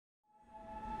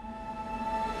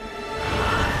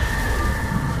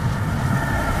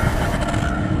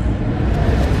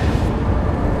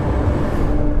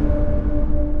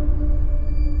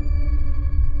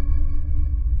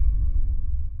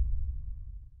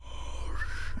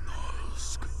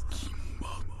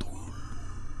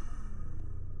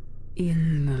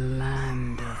In the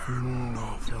land of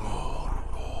Mordor,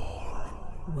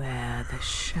 where the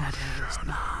shadows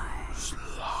lie.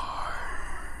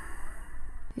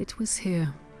 It was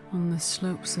here, on the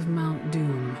slopes of Mount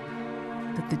Doom,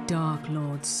 that the Dark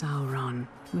Lord Sauron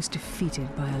was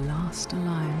defeated by a last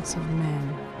alliance of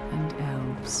men and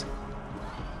elves.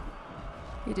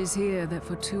 It is here that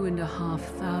for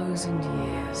 2,500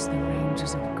 years the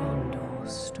Rangers of Gondor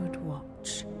stood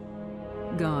watch,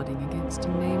 guarding against a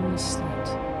nameless threat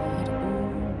they had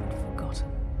all but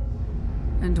forgotten.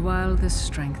 And while the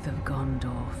strength of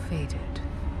Gondor faded,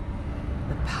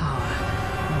 the power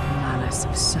and malice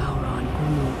of Sauron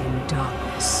grew in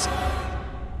darkness.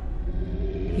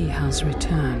 He has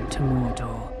returned to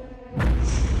Mordor.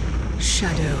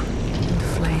 Shadow and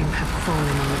flame have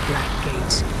fallen on the Black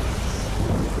Gate,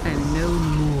 and no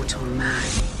mortal man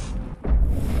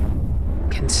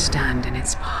can stand in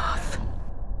its path.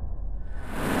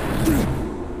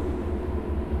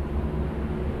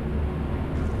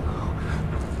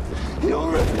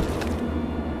 You're it!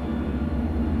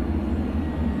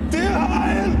 Dear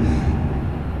Iron!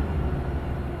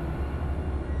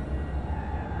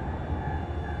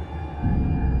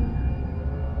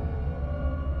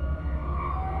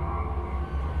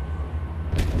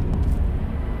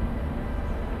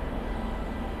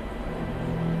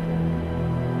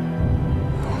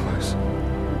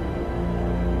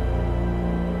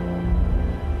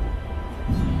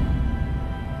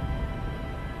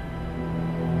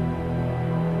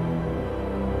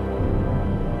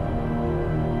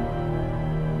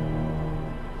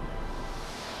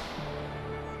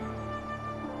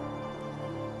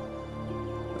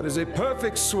 That is a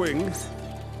perfect swing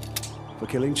for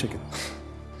killing chicken.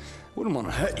 Wouldn't want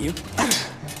to hurt you.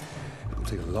 It'll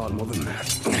take a lot more than that.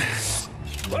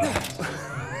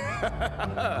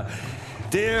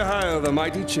 Dear Hyle, the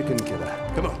mighty chicken killer.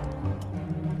 Come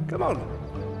on. Come on.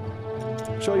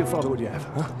 Show your father what you have,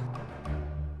 huh?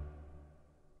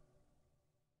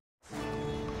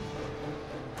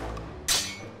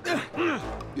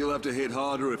 You'll have to hit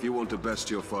harder if you want to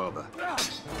best your father.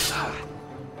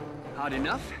 Hard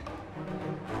enough?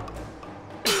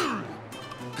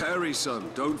 Parry,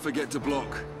 son. Don't forget to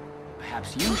block.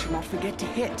 Perhaps you should not forget to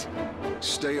hit.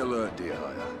 Stay alert, dear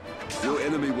Haya. Your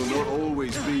enemy will not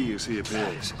always be as he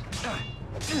appears.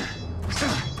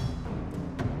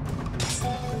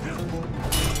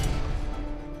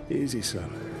 Easy, son.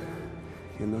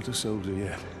 You're not a soldier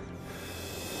yet.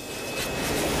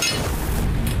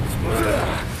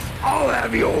 I'll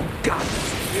have your guts!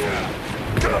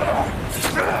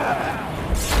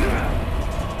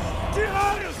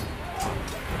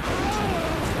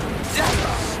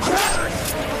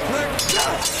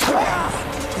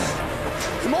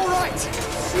 I'm all right.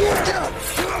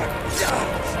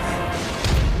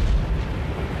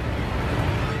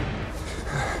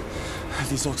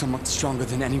 These orcs are much stronger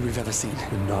than any we've ever seen.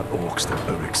 They're not orcs, they're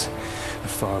Uruks. They're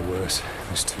far worse.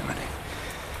 There's too many.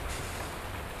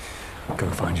 Go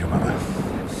find your mother.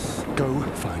 Go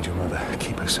find your mother.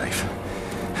 Keep her safe.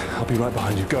 I'll be right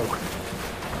behind you. Go.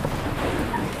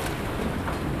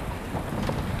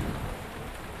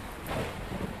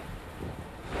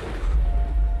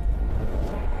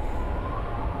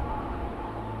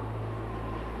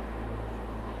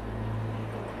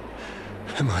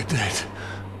 Am I dead?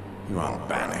 You are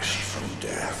banished from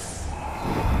death.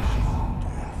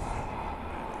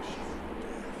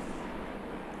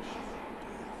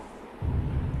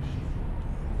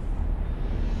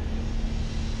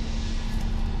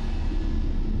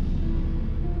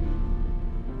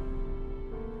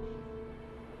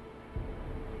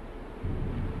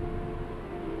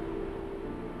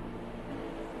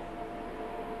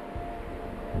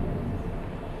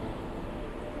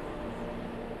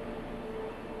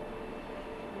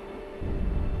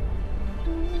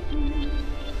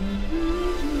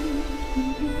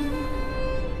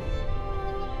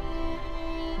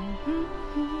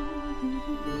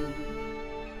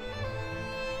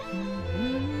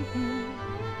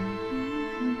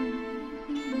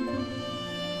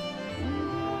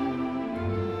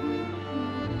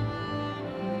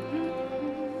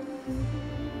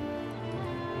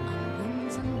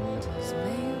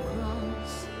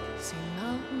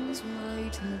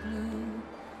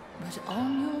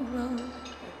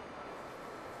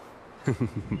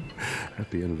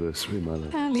 Happy anniversary, my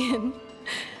love. Talion,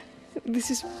 this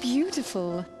is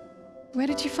beautiful. Where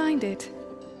did you find it?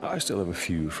 I still have a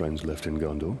few friends left in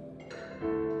Gondor.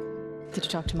 Did you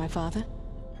talk to my father?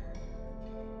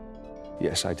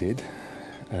 Yes, I did.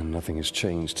 And nothing has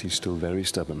changed. He's still very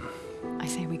stubborn. I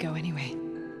say we go anyway.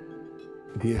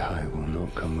 Dear High will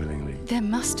not come willingly. There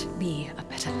must be a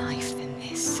better life than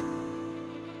this.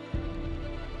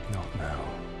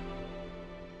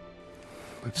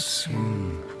 but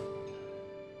soon.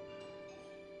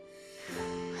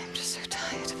 I'm just so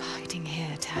tired of hiding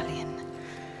here, Talion.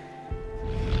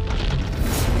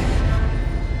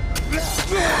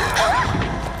 Shh.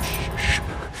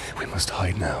 We must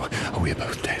hide now, or we are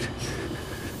both dead.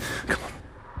 Come on.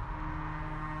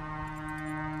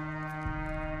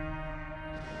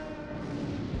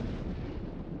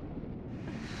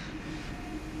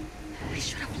 We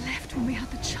should have left when we had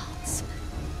the chance.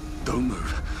 Don't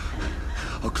move.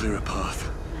 I'll clear a path.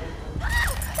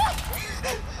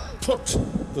 Put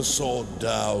the sword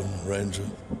down, Ranger.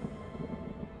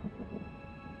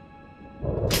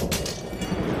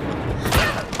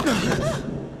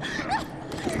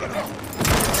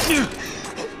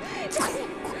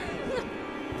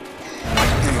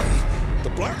 The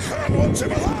Black Hand wants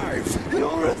him alive!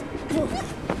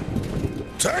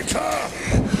 Take her!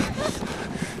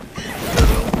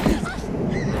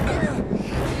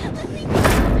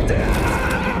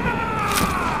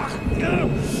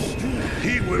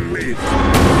 He will live.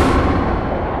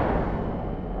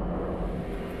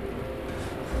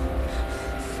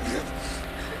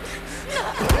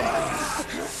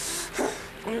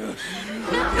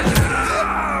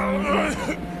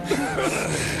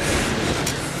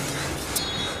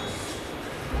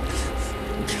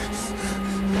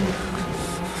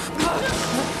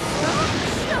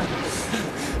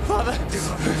 Father!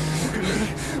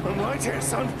 I'm right here,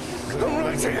 son. I'm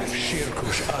right here.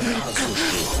 Shirkush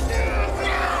Adhazushu.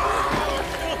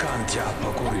 Kantya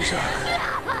Pakurizak.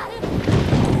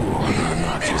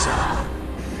 Nakizak.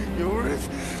 You're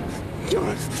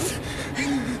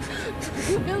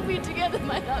We'll be together,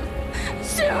 my love.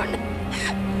 Soon.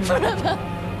 Forever.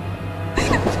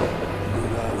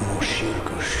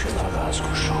 Shirkush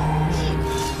Adhazushu.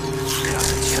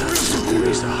 Kantya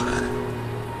Pakurizak.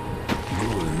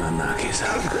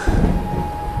 Nakizak.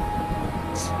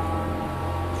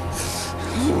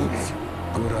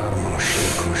 Gurar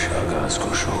Moshirkush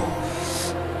Agazkushu.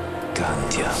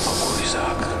 Kantya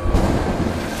Pakurizak.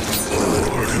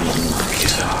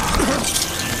 Nakizak.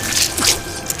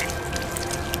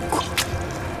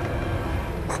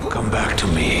 Come back to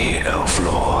me, Elf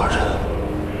Lord.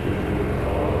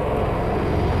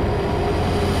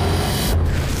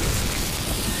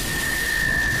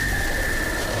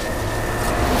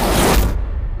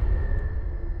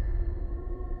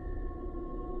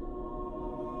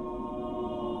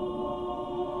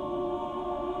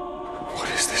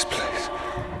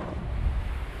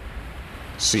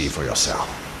 See for yourself.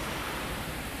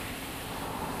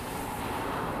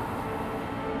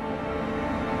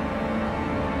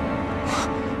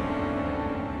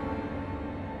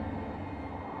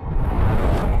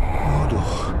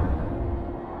 Mordor.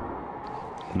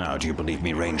 Now, do you believe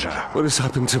me, Ranger? What has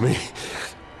happened to me?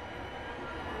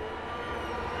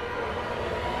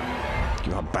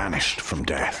 You are banished from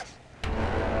death.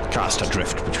 Cast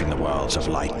adrift between the worlds of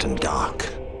light and dark.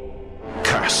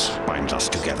 Curse binds us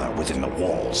together within the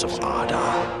walls of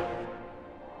Ardar.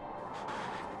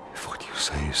 If what you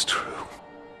say is true,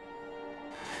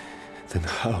 then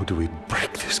how do we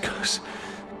break this curse?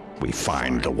 We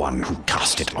find the one who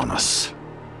cast it on us.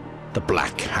 The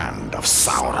Black Hand of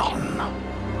Sauron.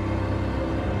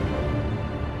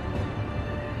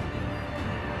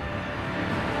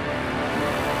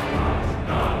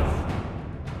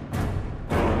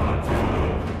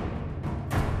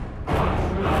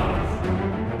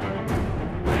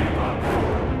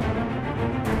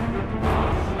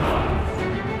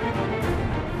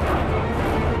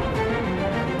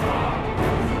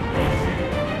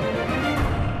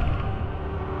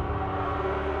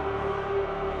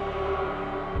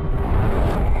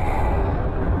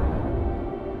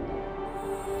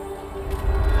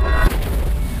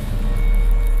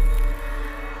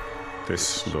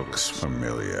 This looks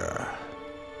familiar.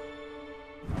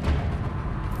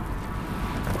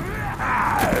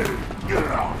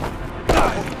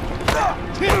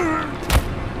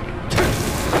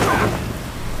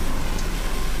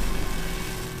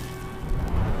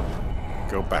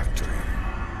 Go back to him.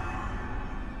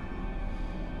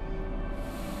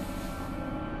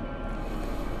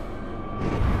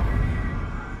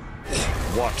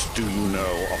 What do you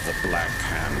know of the Black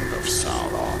Hand of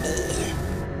Sauron?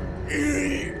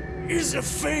 He is a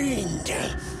fiend,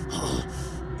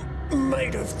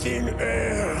 made of thin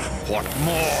air. What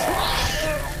more?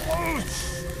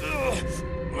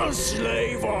 A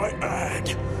slave I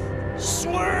had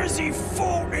swears he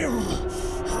fought him.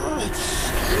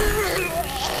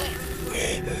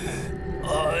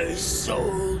 I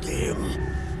sold him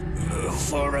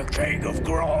for a keg of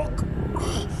grog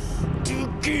to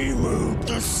Gimu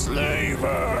the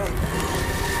slaver.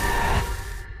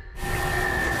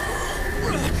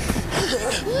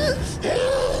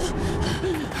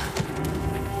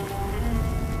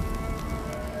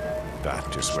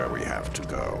 That is where we have to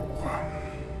go.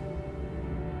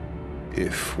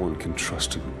 If one can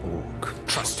trust an orc.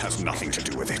 Trust has nothing to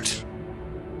do with it.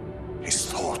 His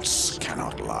thoughts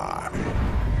cannot lie.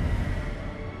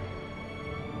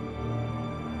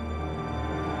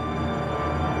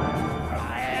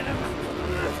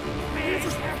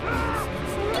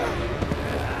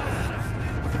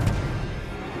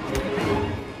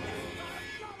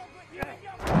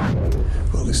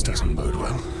 Well, this doesn't bode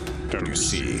well. Don't you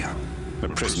see? The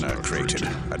prisoner created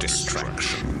a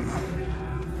distraction.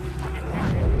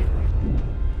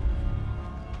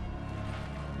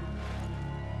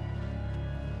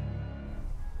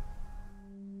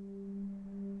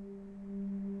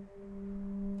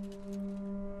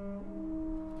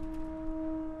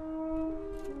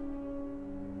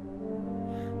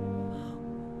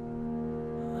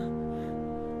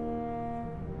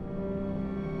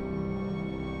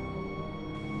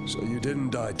 So you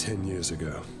didn't die 10 years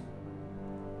ago.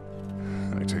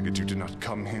 I take it you did not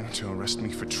come here to arrest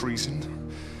me for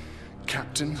treason,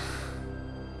 Captain?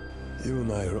 You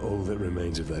and I are all that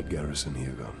remains of that garrison,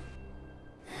 Hugo.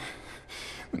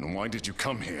 Then why did you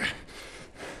come here?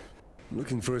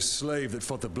 Looking for a slave that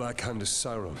fought the Black Hand of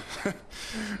Sauron.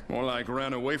 More like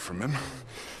ran away from him.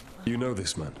 You know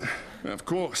this man? Of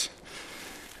course.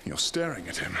 You're staring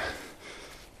at him.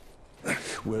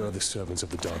 Where are the servants of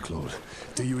the Dark Lord?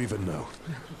 Do you even know?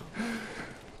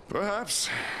 Perhaps.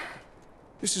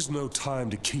 This is no time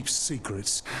to keep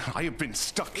secrets. I have been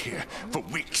stuck here for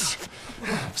weeks.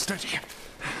 Steady.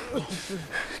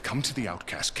 Come to the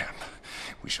outcast camp.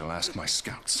 We shall ask my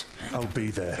scouts. I'll be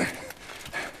there.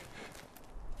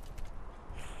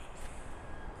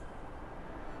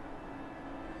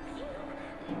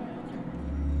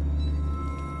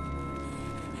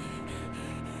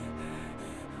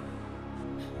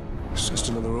 It's just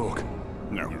another orc.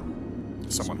 No.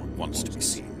 Someone who wants to be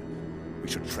seen. We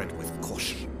should tread with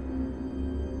caution.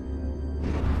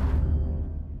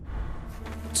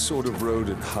 What sort of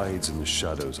rodent hides in the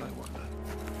shadows, I wonder?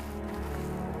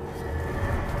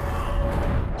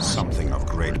 Something of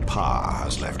great power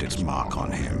has left its mark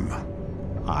on him.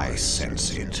 I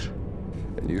sense it.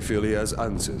 And you feel he has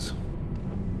answers?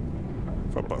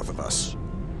 For both of us.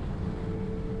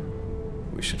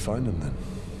 We should find him then.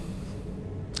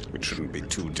 It shouldn't be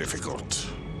too difficult.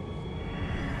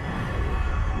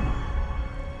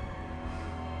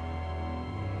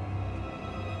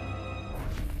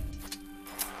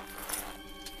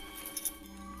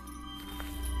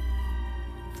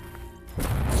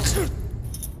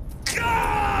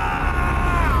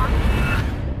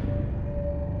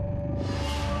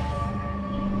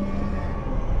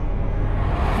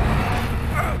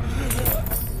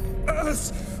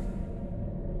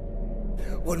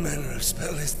 What manner of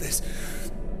spell is this?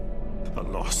 A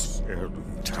lost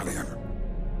heirloom, Talion.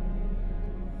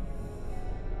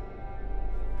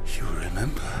 You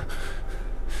remember?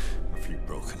 A few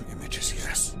broken images,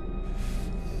 yes.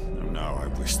 And now I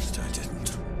wish that I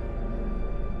didn't.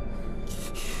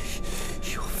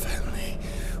 Your family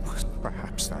was...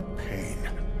 Perhaps that pain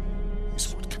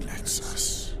is what connects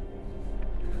us.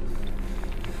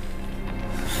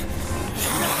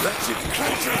 That's it,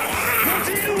 Clancy! What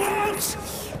do you want?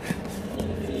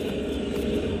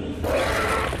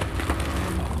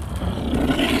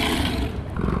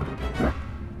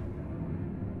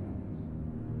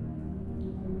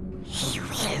 You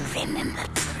will remember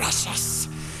Precious.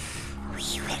 We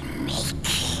will make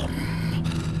him.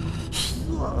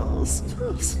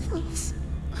 Yes.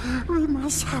 We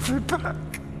must have it back.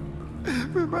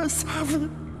 We must have it.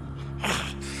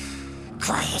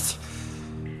 Quiet.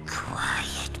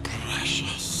 Quiet,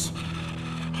 Precious.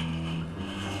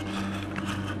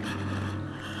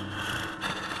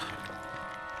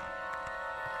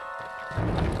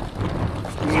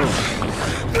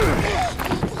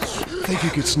 Think you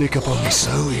could sneak up on me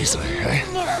so easily, eh?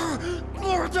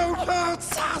 No, don't hurt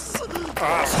us.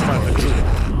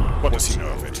 What does he know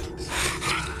of it?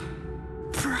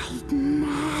 Bright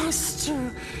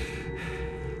Master.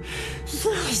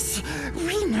 Yes,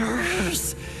 we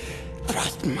knows.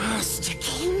 Bright Master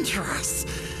came to us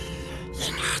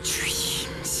in our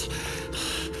dreams.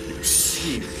 You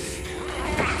see.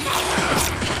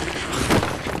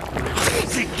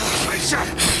 The treasure.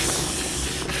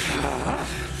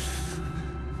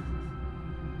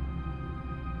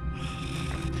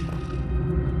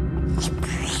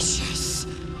 Precious.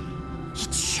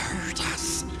 It showed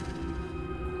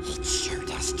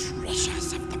us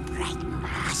treasures of the Bright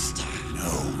Master.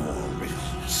 No more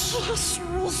riddles. Yes,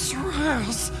 we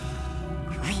swears.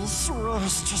 We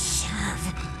swears to serve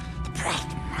the Bright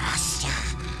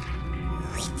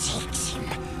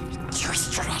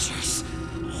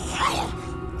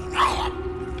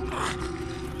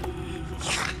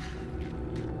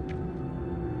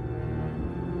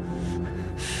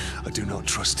I do not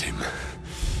trust him.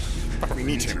 But we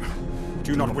need him.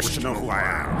 Do you not wish to know who I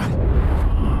am?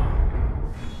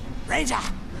 Ranger!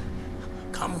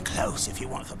 Come close if you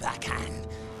want the Black Hand.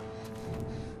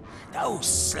 Those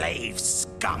slave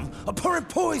scum are pouring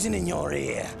poison in your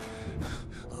ear.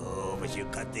 Oh, but you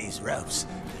cut these ropes.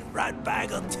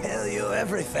 Ratbag will tell you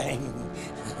everything.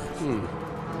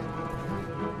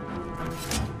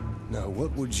 Now,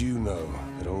 what would you know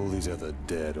that all these other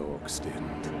dead orcs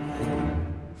didn't?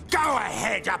 Go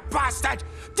ahead, you bastard!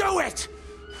 Do it!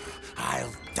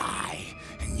 I'll die,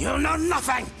 and you'll know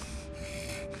nothing!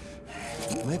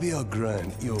 Maybe I'll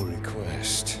grant your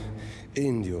request.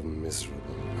 End your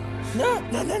miserable life. No.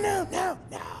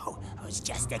 I was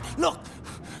just look,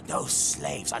 those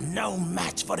slaves are no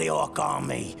match for the orc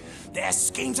army. Their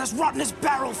schemes as rotten as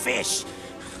barrel fish.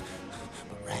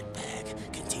 But Ratbag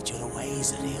can teach you the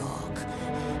ways of the orc.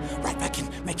 Ratbag can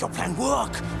make your plan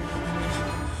work.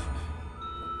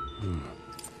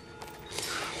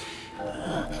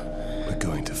 We're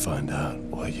going to find out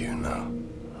what you know.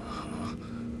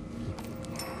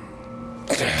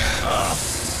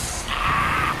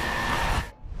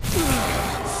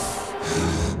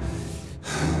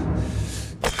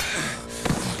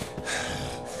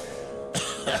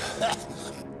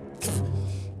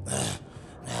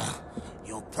 Now,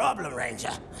 your problem,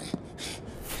 Ranger,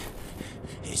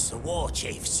 is the war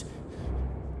chiefs.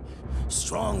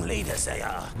 Strong leaders they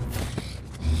are.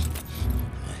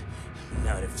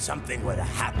 Now, if something were to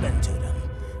happen to them,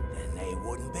 then they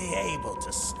wouldn't be able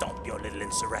to stop your little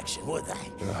insurrection, would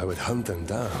they? I would hunt them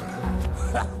down.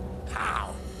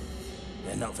 How?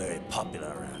 They're not very popular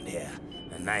around here,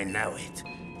 and they know it.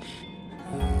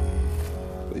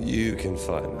 But you can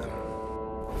find them.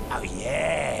 Oh,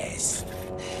 yes.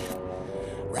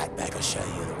 Ratbag will show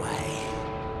you the way.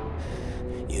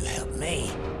 You help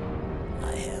me,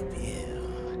 I help you.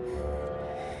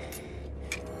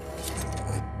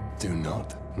 Do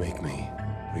not make me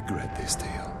regret this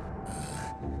deal.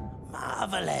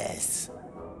 Marvelous.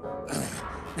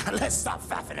 Now let's stop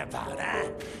faffing about, huh?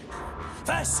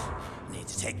 First, I need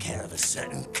to take care of a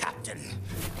certain captain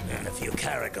and a few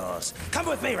caragors. Come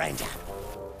with me, Ranger.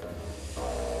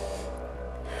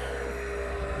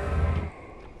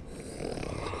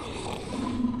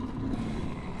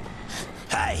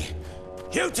 Hey,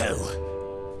 you two!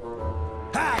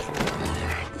 Hey!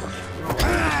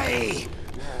 Hey!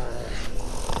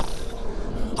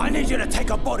 I need you to take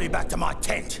a body back to my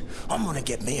tent. I'm gonna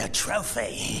get me a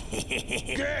trophy.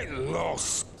 Get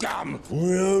lost, scum!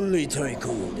 We only take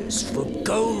orders for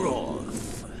J.R.R.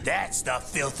 That's the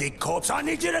filthy corpse I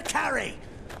need you to carry.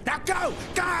 Now go!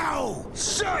 Go!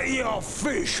 Shut your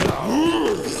fish up!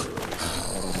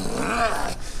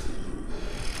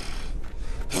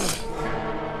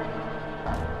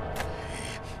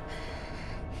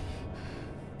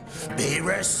 Be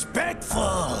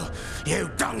respectful, you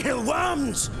dunghill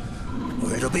worms,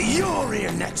 or it'll be your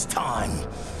ear next time.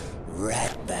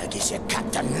 Ratbag is your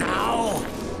captain now.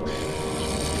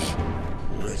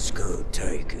 Let's go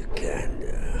take a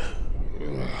gander.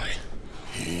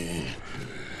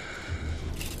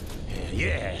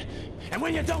 Yeah, and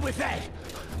when you're done with that,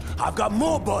 I've got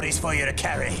more bodies for you to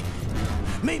carry.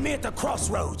 Meet me at the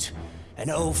crossroads. An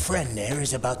old friend there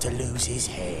is about to lose his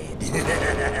head.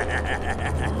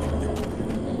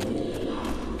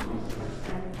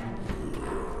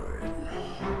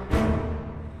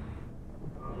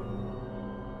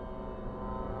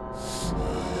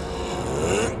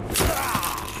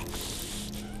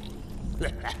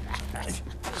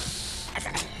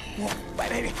 Wait,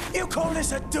 baby, you call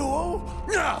this a duel?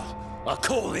 No, I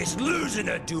call this losing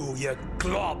a duel, you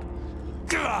glob.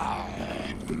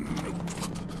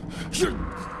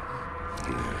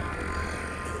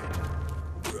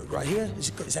 Right here? Is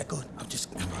it good? Is that good? I'm just...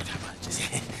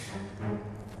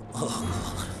 Oh.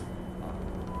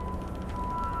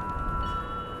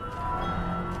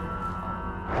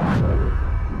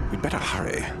 We'd better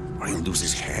hurry, or he'll lose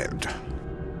his head.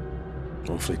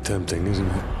 Awfully tempting, isn't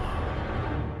it?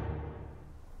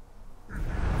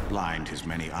 Blind his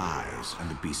many eyes, and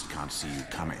the beast can't see you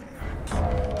coming.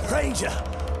 Ranger!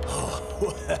 Oh,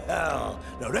 well,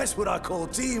 now that's what I call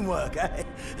teamwork, eh?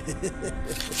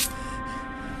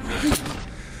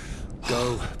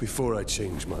 Go before I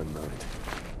change my mind.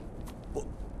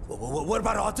 What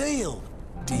about our deal?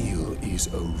 Deal is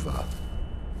over.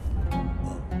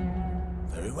 Oh,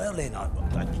 very well then. I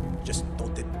just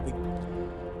thought that we...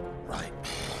 Right.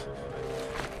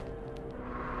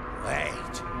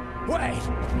 Wait!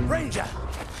 Ranger!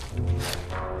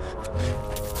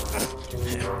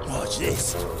 Watch Watch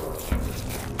this.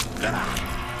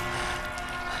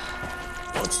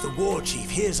 Once the war chief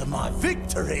hears of my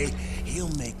victory, he'll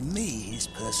make me his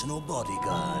personal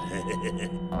bodyguard.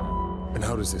 And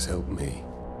how does this help me?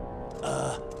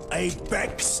 A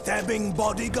backstabbing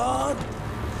bodyguard?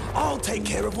 I'll take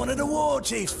care of one of the war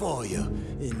chiefs for you.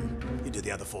 And you do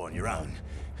the other four on your own.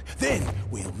 Then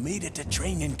we'll meet at the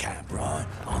training camp, right?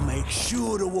 I'll make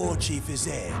sure the war chief is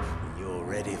there when you're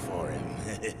ready for him.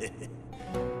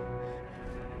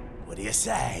 What do you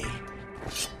say?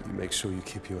 You make sure you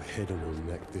keep your head on your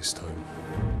neck this time.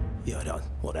 Yeah,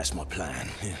 well, that's my plan.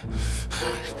 Yeah.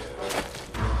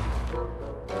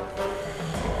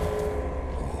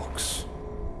 Orcs.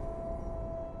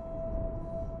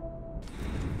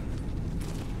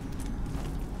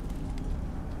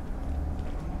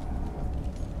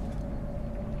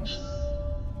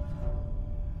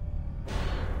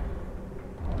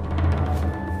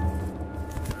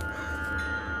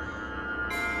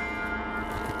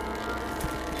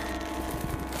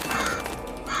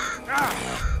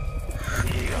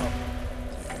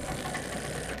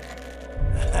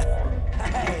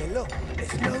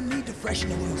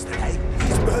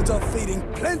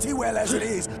 Plenty well as it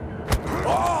is.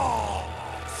 Oh!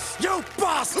 You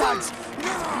bastards!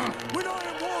 When I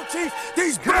am war chief,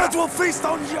 these birds will feast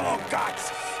on your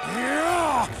guts!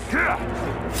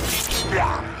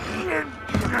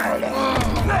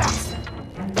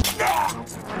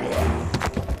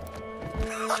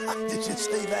 Did you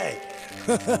see that?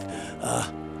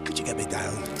 Could you get me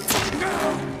down?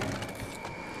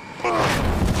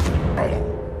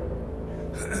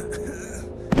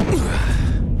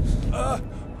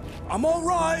 I'm all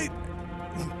right.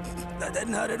 That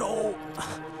didn't hurt at all. I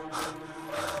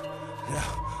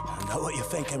know what you're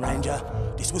thinking, Ranger.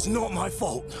 This was not my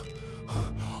fault.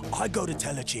 I go to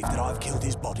tell the chief that I've killed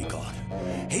his bodyguard.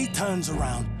 He turns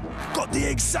around, got the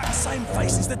exact same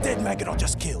face as the dead maggot I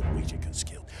just killed. Regicus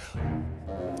killed.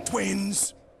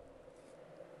 Twins.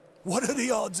 What are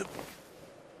the odds of...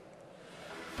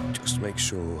 Just make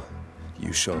sure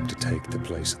you show up to take the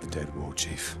place of the dead war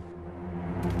chief.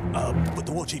 But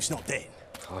the war chief's not dead.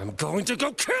 I'm going to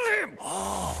go kill him!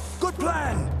 Oh, good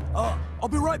plan! I'll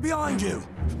be right behind you.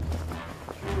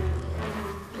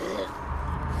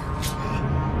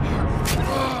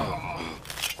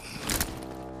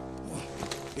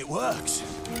 It works.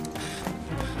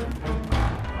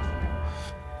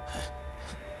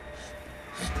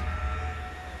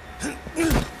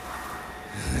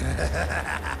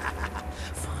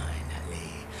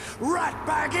 Finally,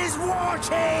 Ratbag is war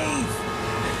chief!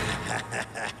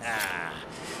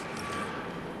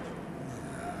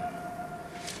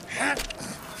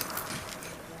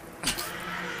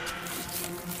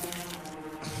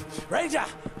 Ranger,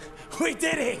 we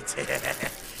did it!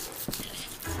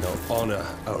 Now honor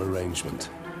our arrangement.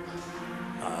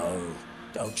 Oh,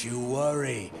 don't you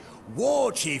worry.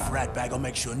 War Chief Ratbag will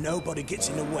make sure nobody gets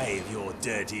in the way of your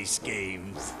dirty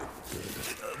schemes.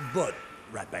 But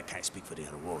Ratbag can't speak for the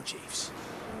other war chiefs.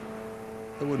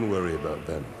 I wouldn't worry about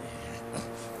them.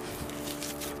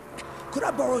 Could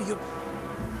I borrow your...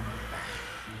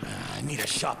 I need a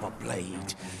sharper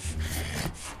blade.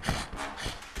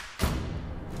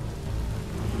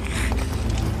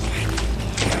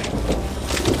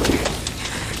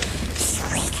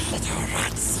 Sweet little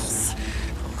ratses.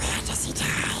 Where does he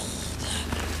hide?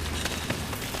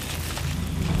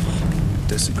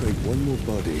 Desecrate one more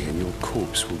body and your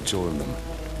corpse will join them.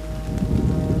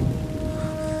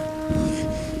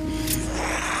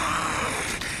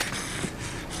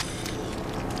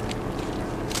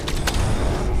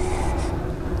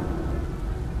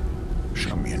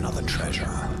 Show me another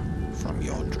treasure from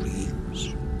your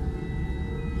dreams.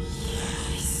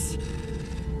 Yes.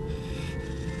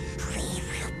 We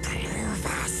will prove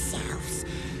ourselves,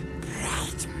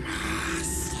 bright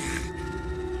master.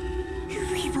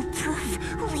 We will prove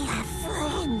we are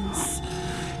friends.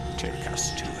 Take us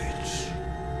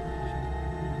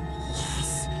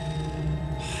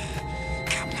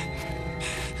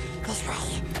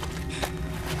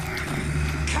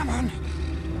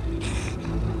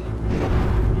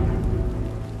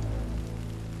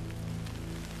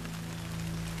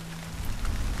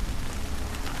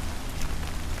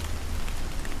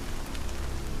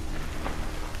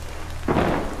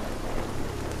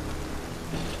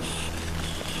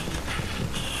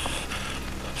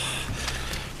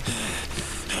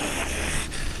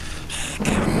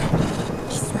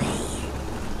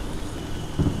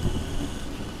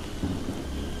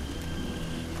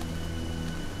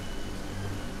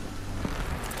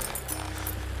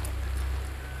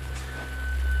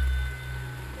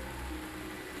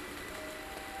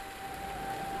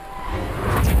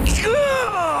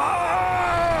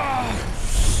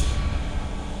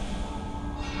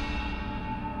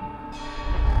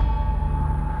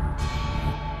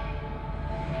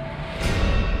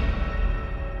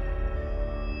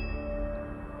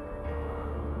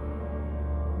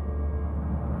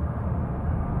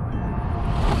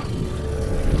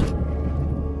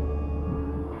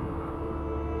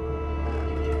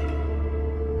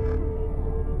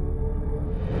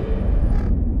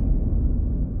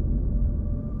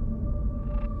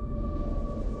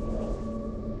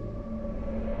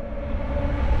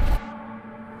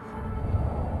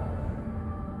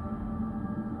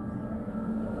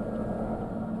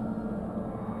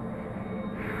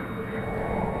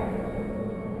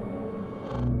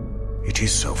It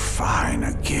is so fine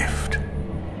a gift.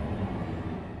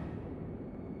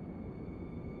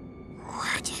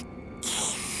 What a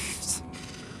gift.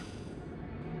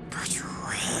 But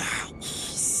where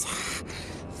is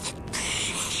the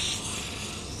precious?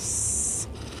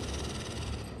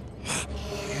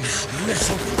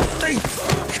 Little thief!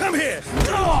 Come here!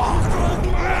 Talion!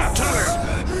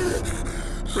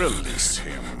 Release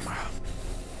him.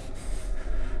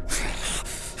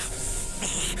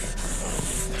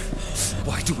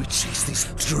 Why do we chase these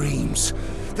dreams?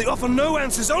 They offer no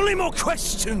answers, only more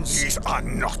questions! These are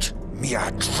not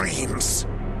mere dreams.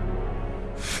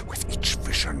 With each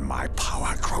vision, my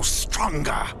power grows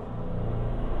stronger.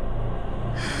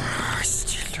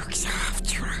 Master looks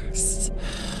after us.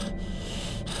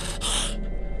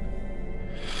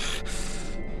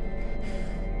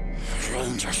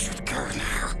 Rangers should go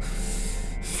now.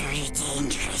 Very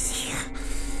dangerous here.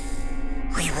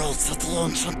 We wait at the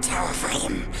ancient tower for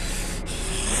him.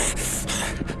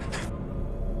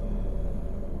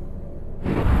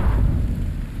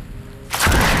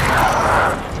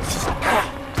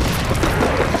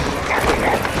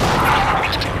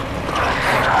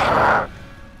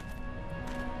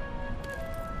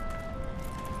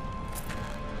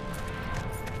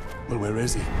 Well, where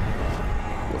is he?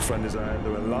 Your friend is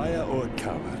either a liar or a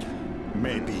coward.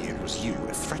 Maybe it was you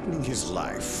threatening his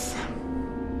life.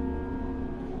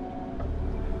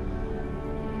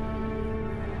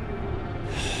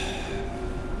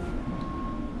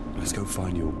 Let's go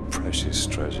find your precious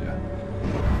treasure.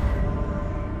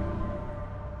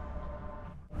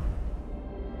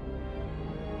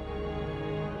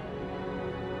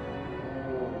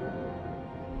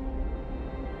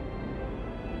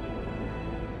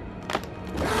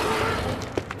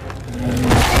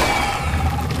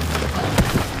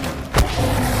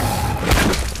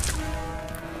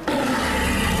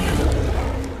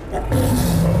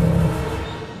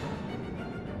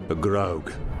 A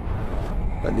grog.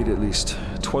 I need at least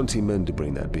 20 men to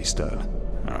bring that beast down.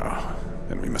 Oh,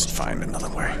 then we must find another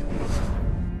way.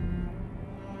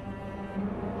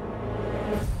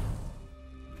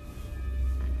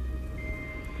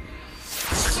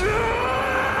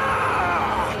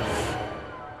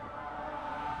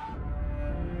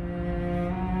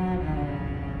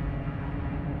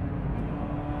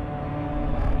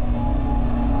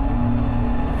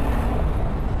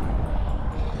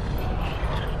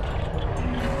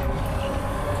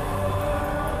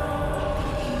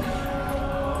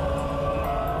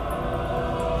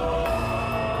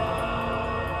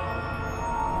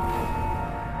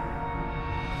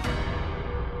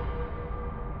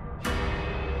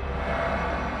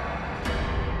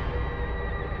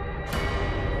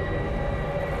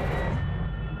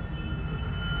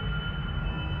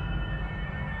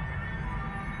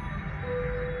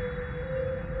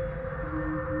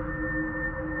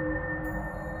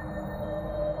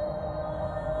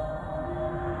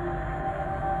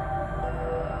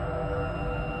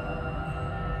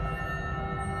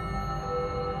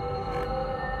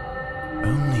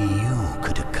 Only you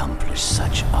could accomplish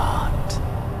such art,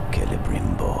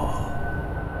 Celebrimbor.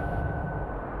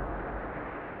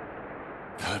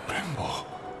 Celebrimbor.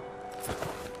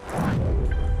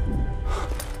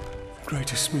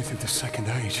 Greatest smith of the Second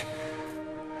Age.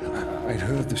 I'd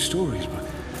heard the stories, but...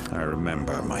 I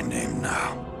remember my name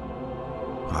now.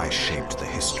 I shaped the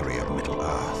history of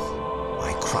Middle-earth.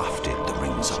 I crafted the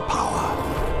Rings of Power.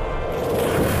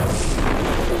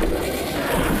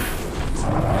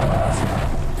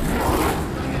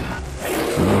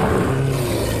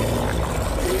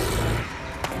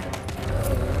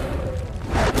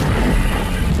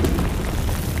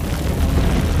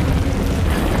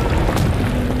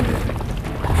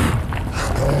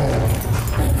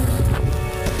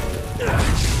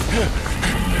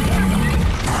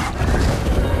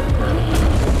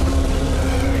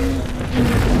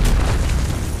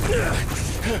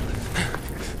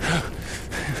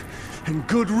 And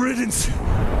good riddance.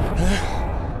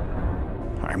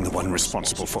 I'm the one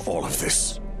responsible for all of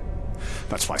this.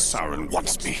 That's why Sauron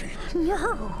wants me.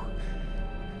 No.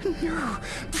 No.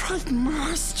 Bright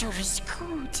Master is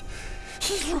good.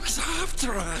 He looks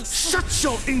after us. Shut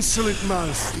your insolent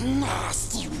mouth!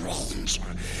 Nasty Ranger.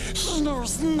 He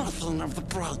knows nothing of the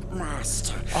Bright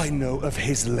Master. I know of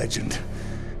his legend.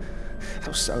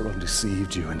 How Sauron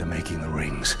deceived you into making the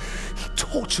rings. He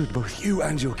tortured both you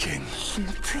and your king. And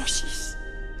the precious.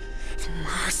 The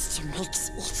Master makes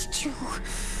it too.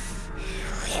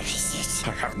 Where is it?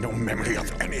 I have no memory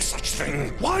of any such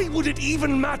thing. Why would it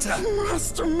even matter? The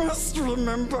Master must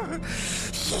remember.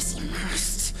 Yes, he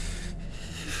must.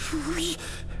 We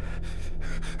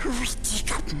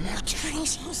dig up more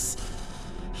treasures.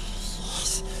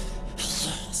 Yes,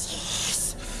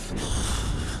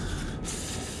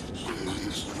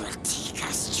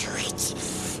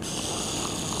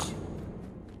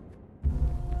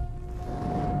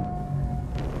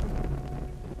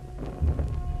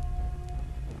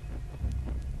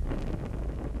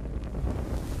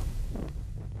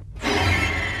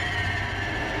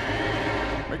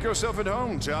 Make yourself at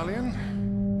home, Talion.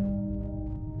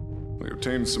 We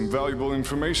obtained some valuable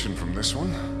information from this one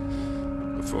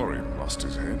before he lost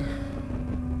his head.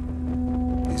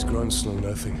 These grunts know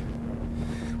nothing.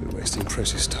 We're wasting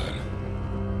precious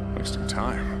time. Wasting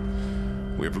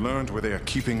time? We have learned where they are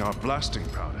keeping our blasting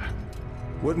powder.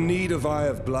 What need have I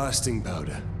of blasting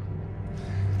powder?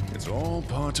 It's all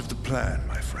part of the plan,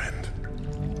 my friend.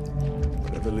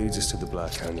 Whatever leads us to the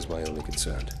Black Hand is my only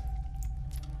concern.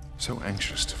 So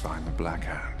anxious to find the Black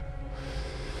Hand.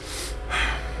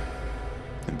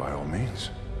 And by all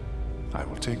means, I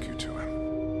will take you to him.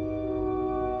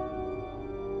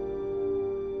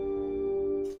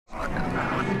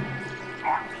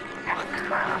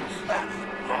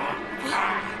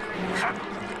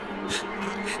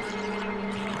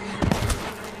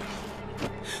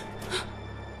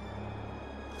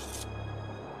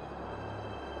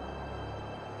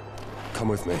 Come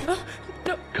with me.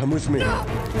 No. Come with me. No.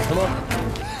 Come on.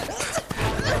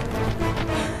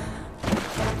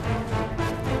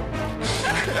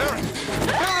 Aaron!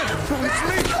 It's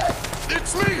me!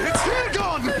 It's me! It's here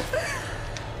gone!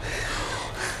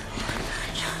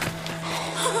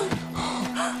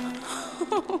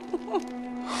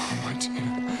 Oh, my dear.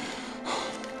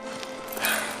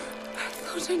 I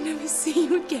thought I'd never see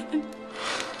you again.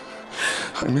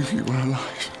 I knew you were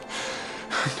alive.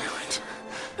 I knew it.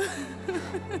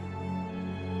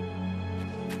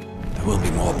 There will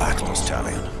be more battles,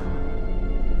 Talion.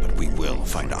 But we will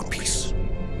find our peace.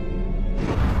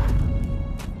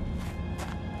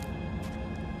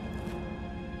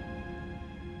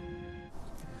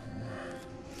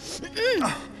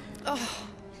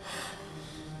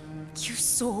 You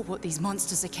saw what these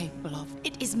monsters are capable of.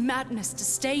 It is madness to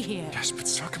stay here. Yes, but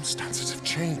circumstances have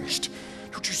changed.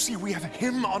 Don't you see we have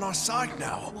him on our side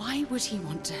now? Why would he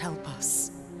want to help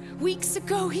us? Weeks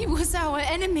ago, he was our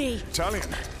enemy.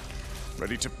 Talion,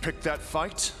 ready to pick that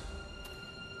fight?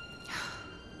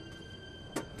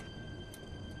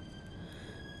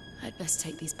 I'd best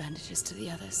take these bandages to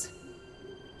the others.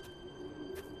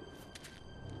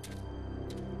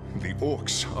 The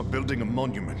orcs are building a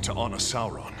monument to honor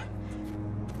Sauron.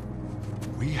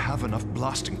 We have enough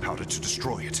blasting powder to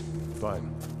destroy it.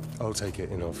 Fine. I'll take it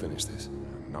and I'll finish this.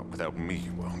 Not without me,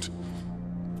 you won't.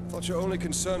 Thought your only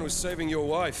concern was saving your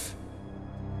wife.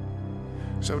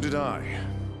 So did I.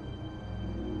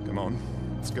 Come on,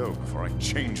 let's go before I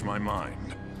change my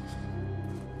mind.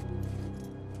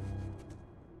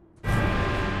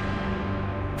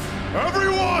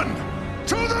 Everyone!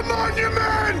 To the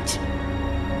monument!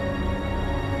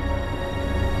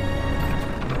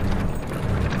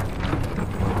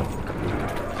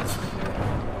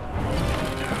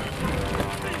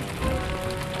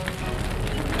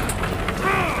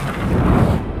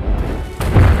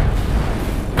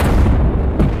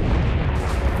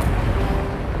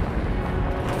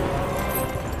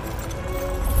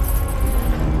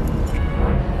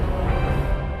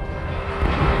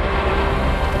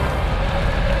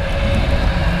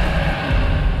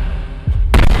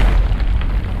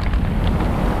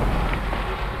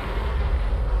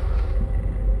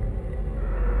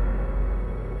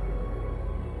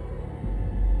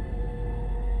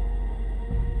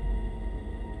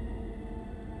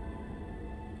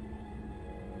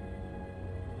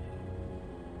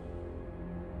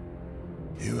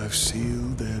 You have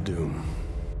sealed their doom.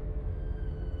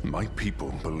 My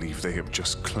people believe they have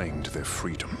just claimed their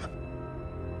freedom.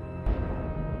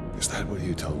 Is that what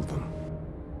you told them?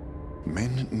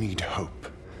 Men need hope.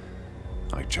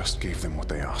 I just gave them what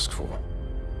they asked for.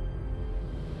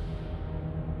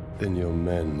 Then your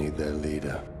men need their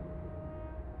leader.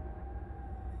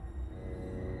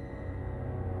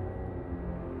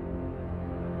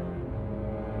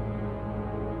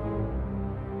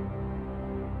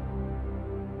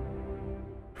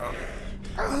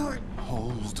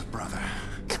 Hold, brother.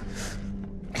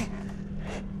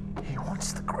 He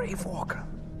wants the Grave Walker.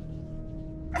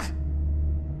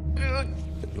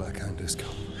 The Black Hand has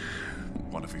come.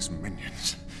 One of his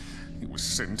minions. He was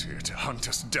sent here to hunt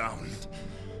us down.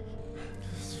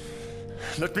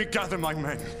 Let me gather my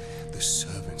men. The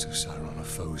servants of Sauron are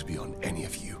foes beyond any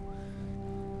of you.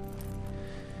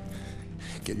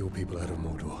 Get your people out of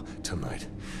Mordor tonight,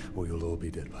 or you'll all be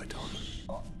dead by dawn.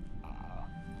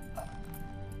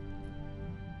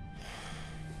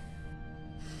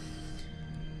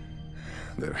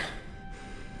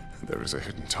 There is a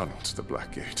hidden tunnel to the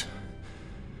Black Gate.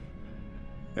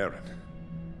 Aaron,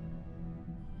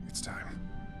 it's time.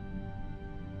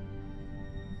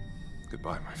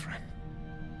 Goodbye, my friend.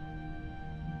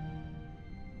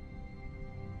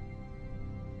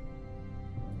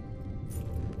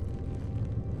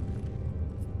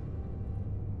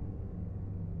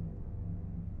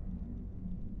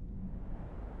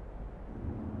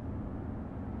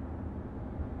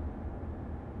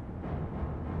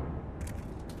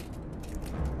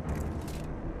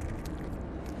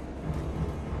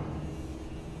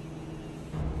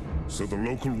 So the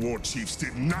local war chiefs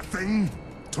did nothing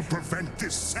to prevent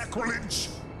this sacrilege?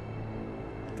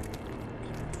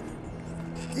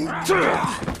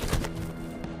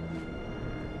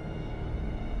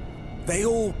 They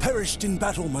all perished in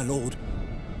battle, my lord.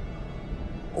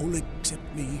 All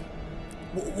except me.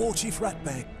 War Chief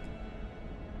Ratbag.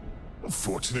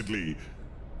 Fortunately,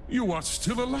 you are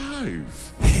still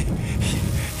alive.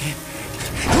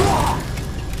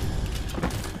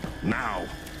 Now,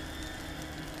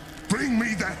 bring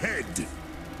me the head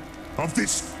of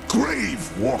this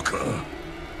grave walker.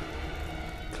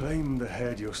 Claim the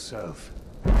head yourself.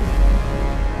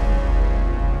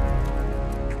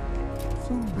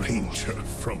 The ranger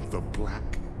from the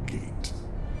Black Gate.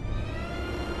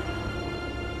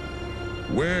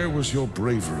 Where was your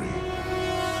bravery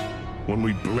when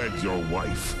we bled your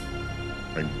wife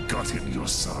and gutted your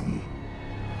son?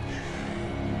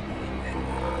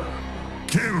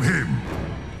 Kill him!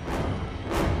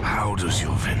 How does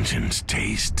your vengeance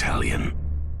taste, Talion?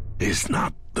 Is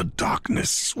not the darkness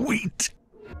sweet?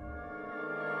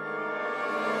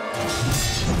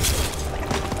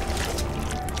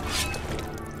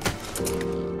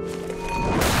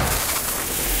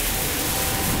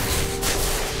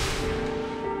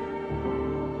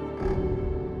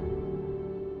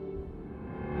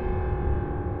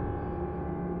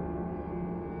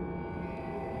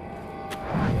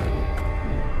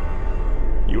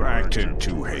 You acted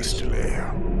too hastily.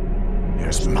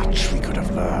 There's much we could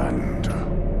have learned.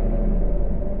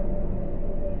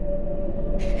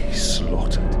 He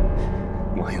slaughtered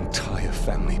my entire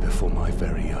family before my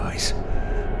very eyes.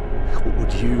 What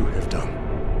would you have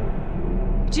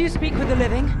done? Do you speak with the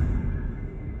living?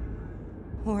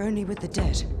 Or only with the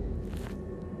dead?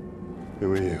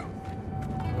 Who are you?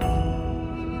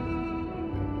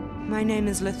 My name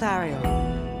is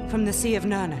Legendarium, from the Sea of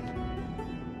Nurnen.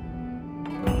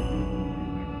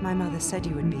 My mother said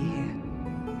you would be here.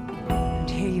 And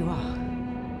here you are.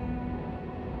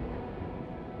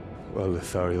 Well,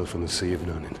 Legendarium from the Sea of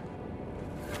Nurnen.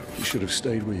 You should have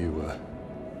stayed where you were.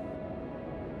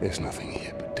 There's nothing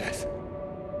here but death.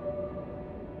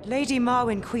 Lady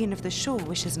Marwyn, Queen of the Shore,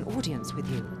 wishes an audience with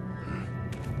you.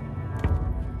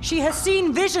 She has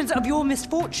seen visions of your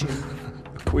misfortune.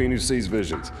 A queen who sees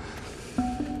visions.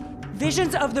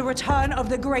 Visions of the return of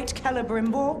the great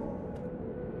Celebrimbor.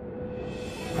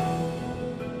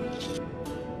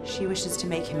 She wishes to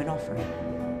make him an offering.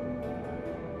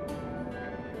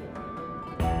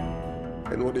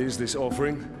 And what is this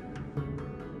offering?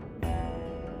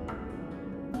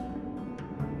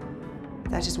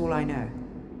 That is all I know.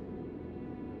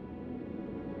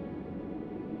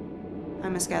 I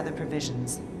must gather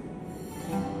provisions.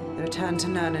 The return to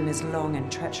Nurnen is long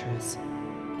and treacherous.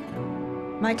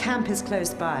 My camp is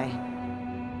close by.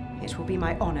 It will be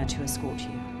my honor to escort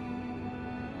you.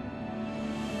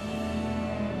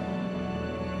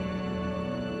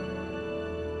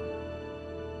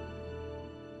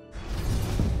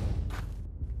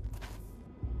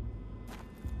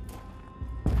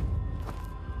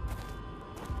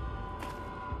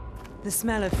 The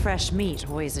smell of fresh meat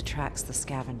always attracts the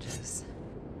scavengers.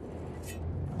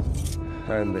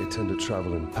 And they tend to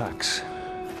travel in packs.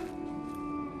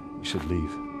 You should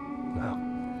leave now.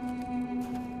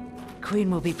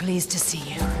 Queen will be pleased to see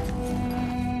you.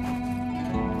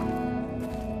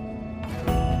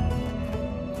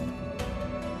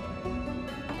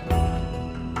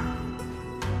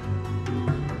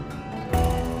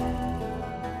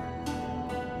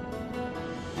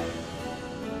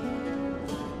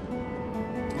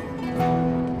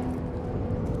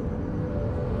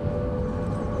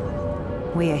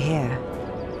 We are here.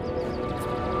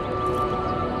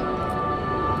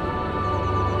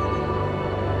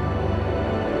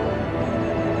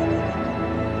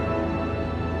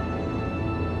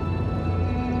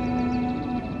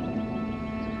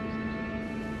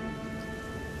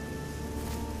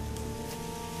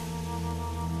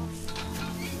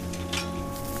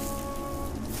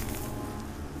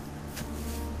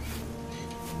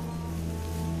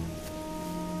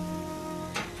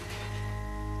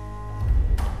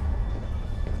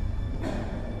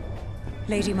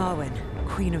 Lady Marwyn,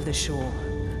 Queen of the Shore.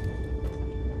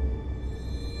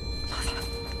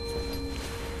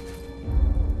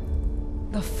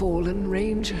 The fallen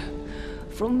ranger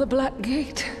from the Black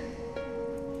Gate.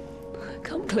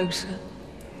 Come closer.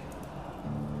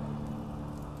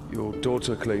 Your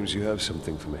daughter claims you have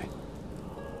something for me.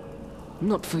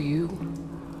 Not for you,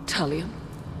 Talion.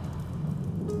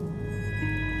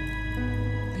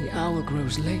 The hour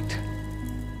grows late.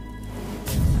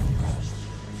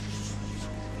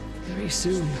 Very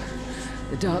soon,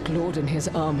 the Dark Lord and his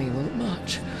army will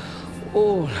march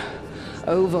all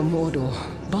over Mordor,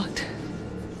 but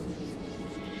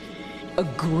a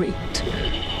great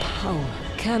power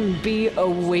can be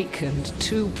awakened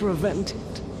to prevent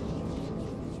it.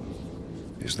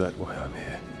 Is that why I'm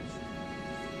here?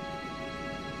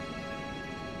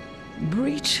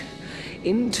 Breach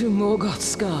into Morgoth's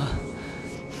scar.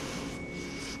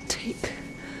 Take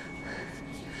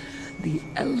the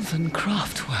elven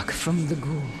craftwork from the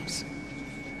ghouls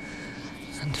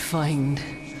and find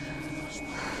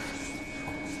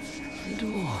the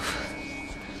dwarf.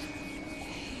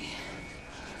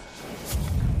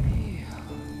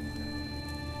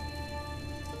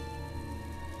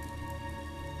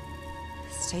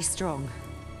 Stay strong,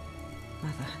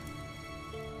 Mother.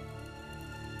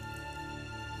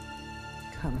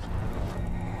 Come.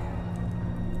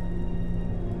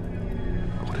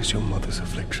 What is your mother's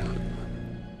affliction?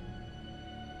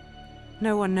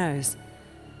 No one knows.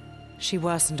 She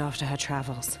worsened after her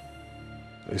travels.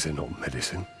 Is there not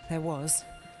medicine? There was,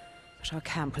 but our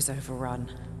camp was overrun.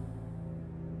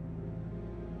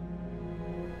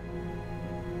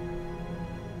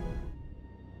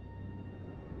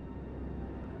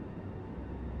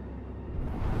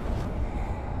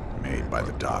 Made by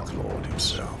the Dark Lord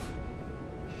himself.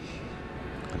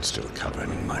 And still covered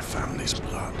in my family's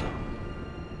blood.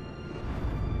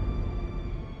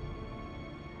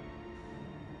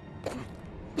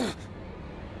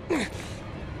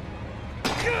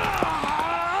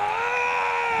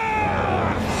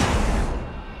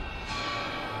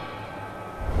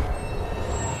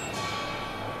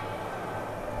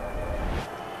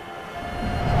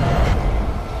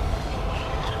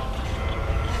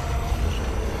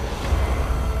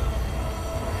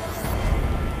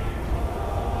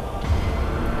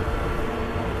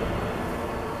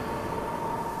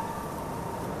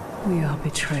 We are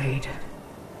betrayed.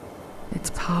 Its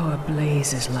power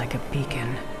blazes like a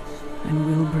beacon, and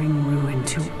will bring ruin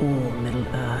to all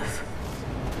Middle-earth.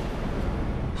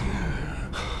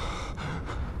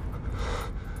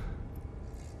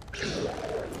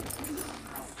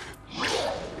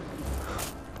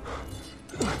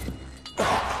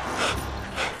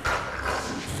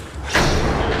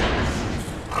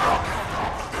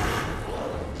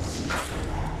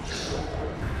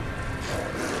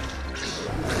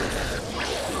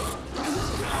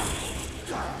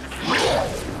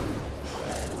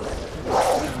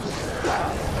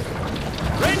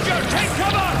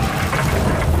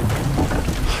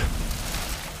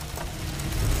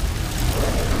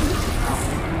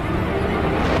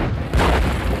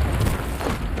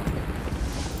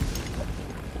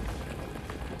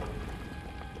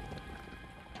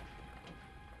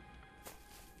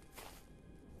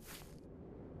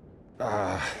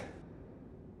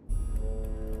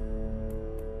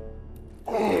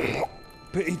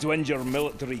 Pity to injure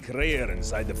military career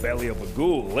inside the belly of a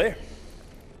ghoul, eh?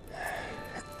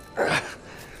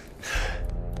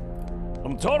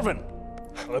 I'm Torvin,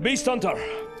 the Beast Hunter.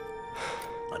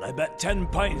 And I bet 10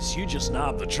 pints you just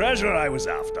nabbed the treasure I was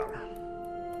after.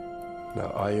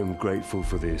 Now, I am grateful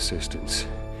for the assistance,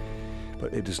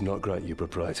 but it does not grant you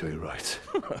proprietary rights.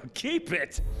 Keep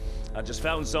it! I just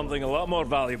found something a lot more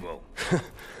valuable.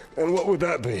 And what would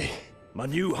that be? My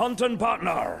new hunting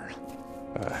partner!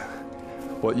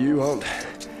 What you want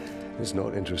does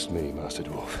not interest me, Master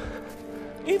Dwarf.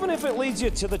 Even if it leads you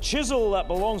to the chisel that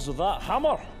belongs with that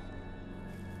hammer.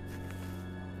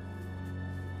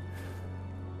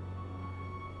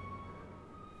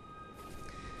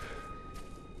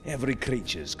 Every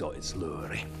creature's got its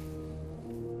lure.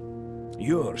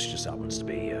 Yours just happens to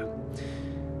be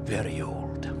very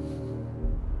old.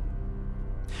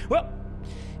 Well,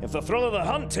 if the thrill of the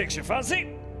hunt takes your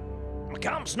fancy, my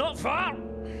camp's not far.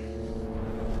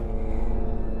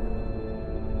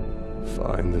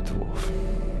 Find the dwarf.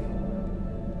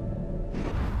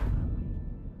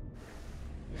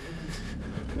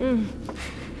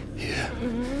 Here.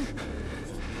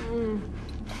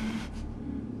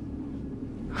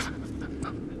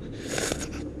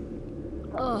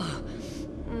 Oh.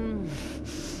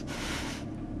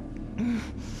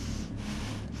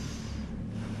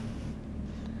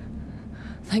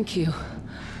 Thank you.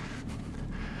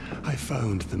 I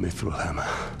found the mithril hammer.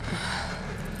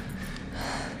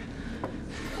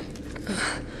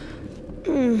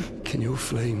 Can your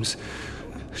flames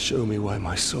show me why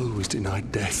my soul was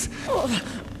denied death?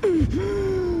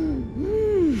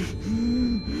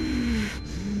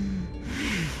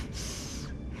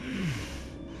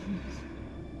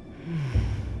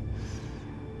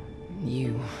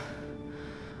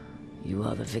 You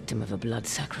are the victim of a blood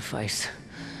sacrifice.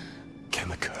 Can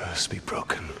the curse be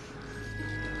broken?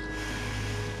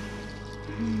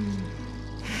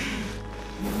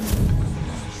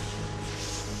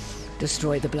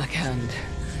 Destroy the Black Hand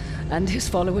and his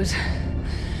followers,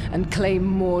 and claim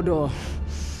Mordor.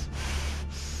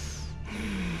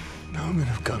 No men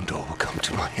of Gondor will come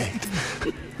to my aid.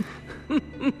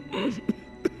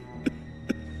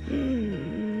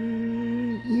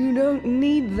 You don't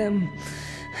need them.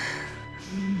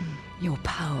 Your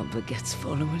power begets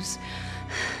followers,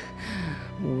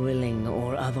 willing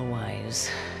or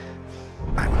otherwise.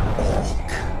 An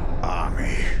orc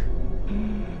army.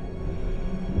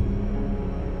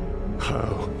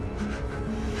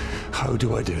 How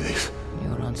do I do this?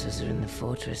 Your answers are in the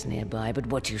fortress nearby, but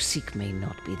what you seek may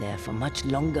not be there for much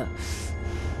longer.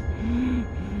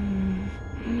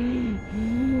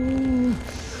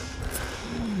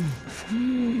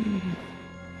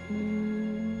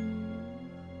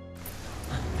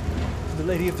 The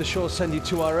Lady of the Shore send you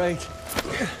to our aid.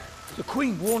 The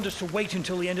Queen warned us to wait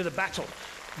until the end of the battle.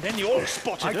 Then you all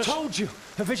spotted us. I told you!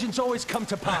 Her visions always come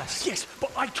to pass. Yes,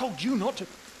 but I told you not to.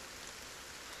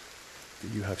 Do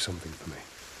you have something for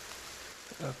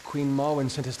me? Queen Marwen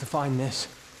sent us to find this.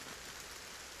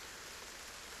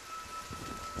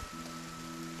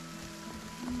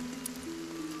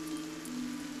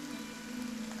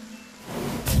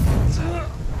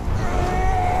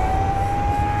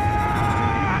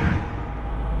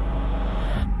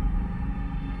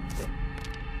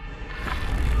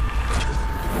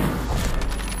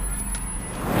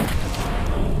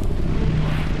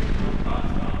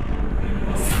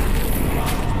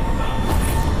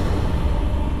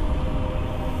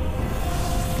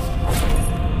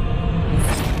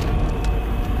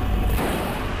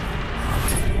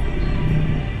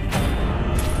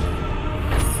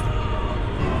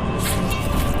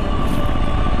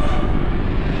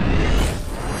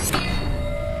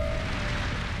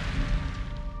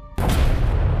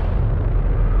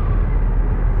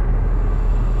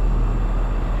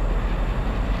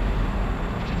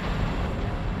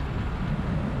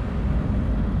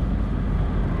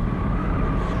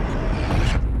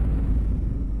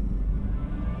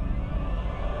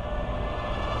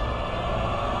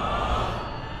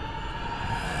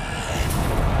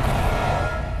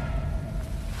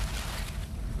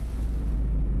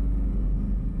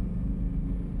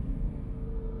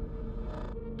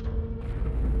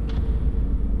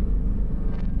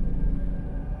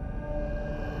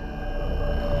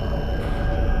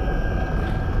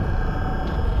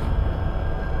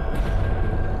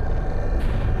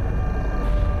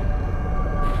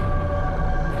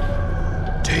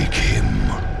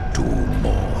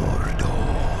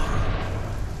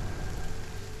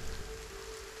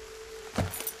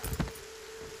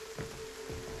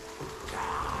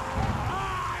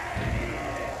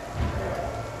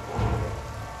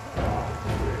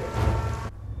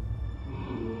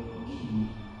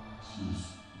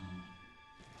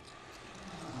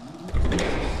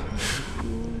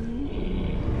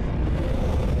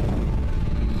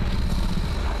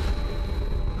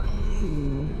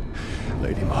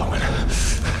 Lady Marwen.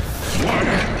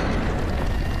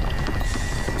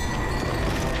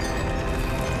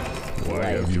 Why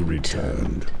have you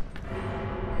returned?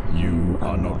 You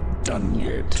are not done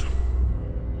yet.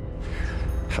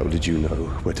 How did you know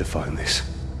where to find this?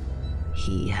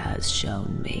 He has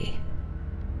shown me.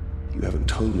 You haven't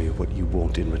told me what you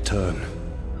want in return.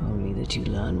 Only that you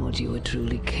learn what you are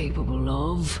truly capable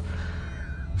of.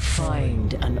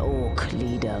 Find an orc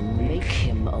leader, make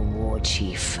him a war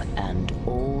chief, and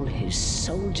all his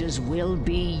soldiers will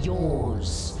be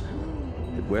yours.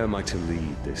 But where am I to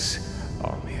lead this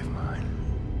army of mine?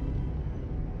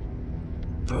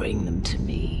 Bring them to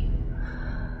me,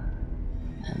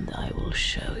 and I will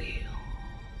show you.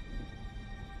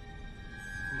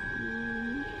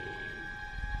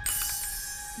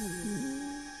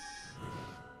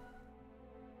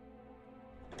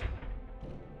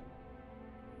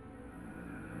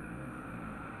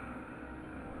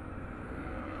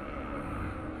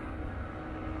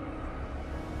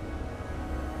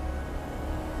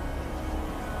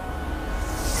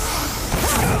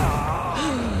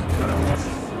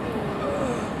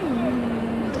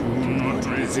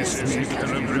 Resist me,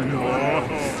 Celebrimbor.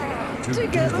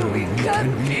 Together we can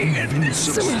be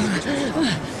invincible.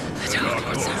 The Dark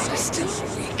Lords are still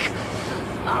weak.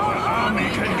 Our army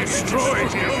can destroy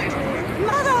him.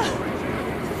 Mother!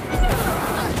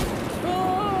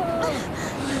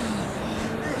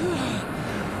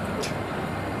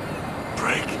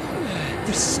 Break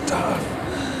the staff.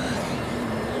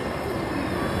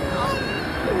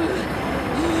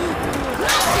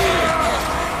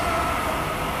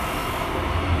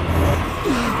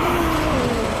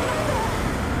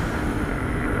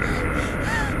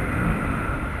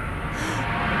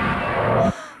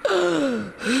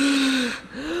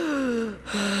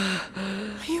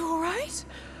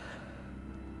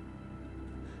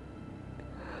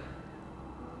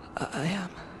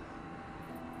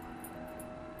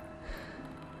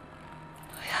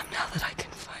 that I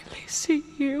can finally see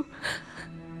you,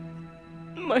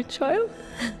 my child.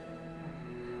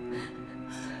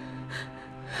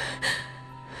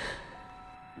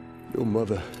 Your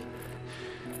mother.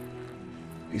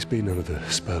 He's been under the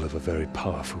spell of a very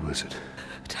powerful wizard.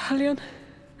 Talion,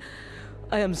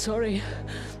 I am sorry.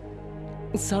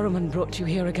 Saruman brought you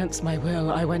here against my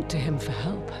will. I went to him for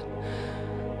help.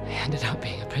 I ended up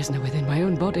being a prisoner within my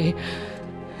own body.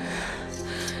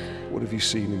 What have you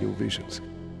seen in your visions?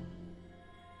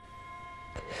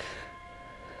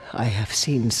 I have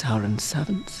seen Sauron's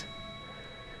servants.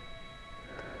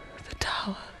 The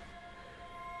tower.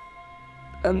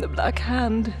 And the Black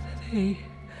Hand. They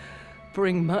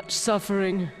bring much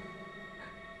suffering.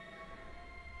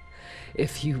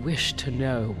 If you wish to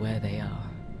know where they are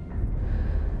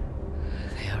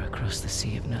across the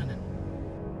Sea of Nurnen.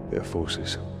 Their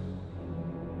forces.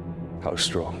 How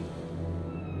strong?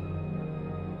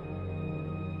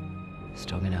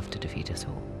 Strong enough to defeat us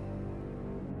all.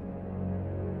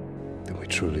 Then we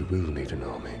truly will need an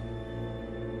army.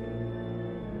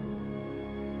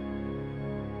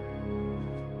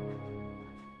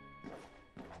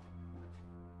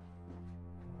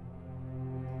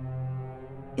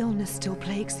 Illness still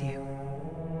plagues you.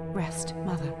 Rest,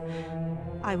 Mother.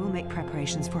 I will make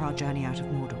preparations for our journey out of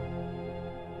Mordor.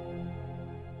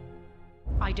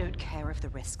 I don't care of the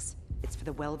risks. It's for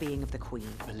the well-being of the Queen.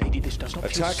 Milady, this does not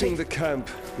feel Attacking safe. the camp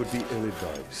would be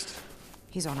ill-advised.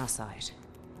 He's on our side.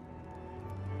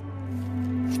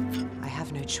 I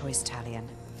have no choice, Talion.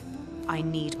 I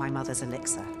need my mother's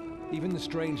elixir. Even the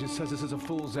stranger says this is a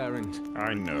fool's errand.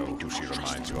 I know who she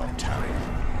reminds you of,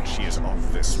 Talion. She is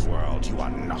of this world. You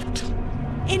are not.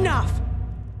 Enough!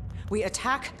 We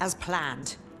attack as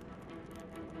planned.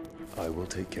 I will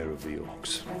take care of the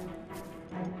orcs.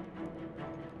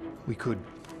 We could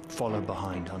follow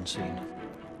behind unseen.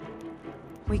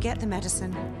 We get the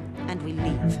medicine, and we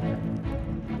leave.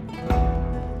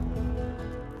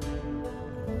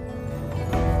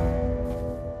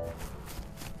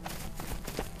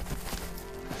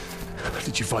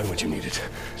 Did you find what you needed?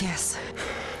 Yes.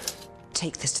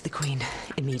 Take this to the Queen,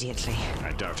 immediately.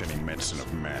 I doubt any medicine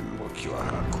of men will cure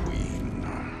her, Queen.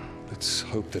 Let's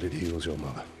hope that it heals your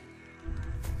mother.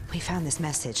 We found this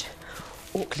message.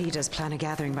 Orc leaders plan a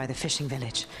gathering by the fishing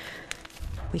village.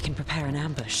 We can prepare an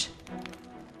ambush.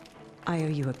 I owe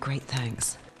you a great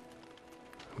thanks.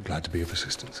 I'm glad to be of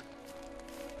assistance.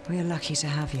 We are lucky to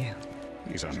have you.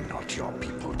 These are not your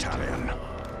people, Talion.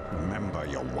 Remember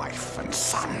your wife and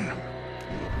son.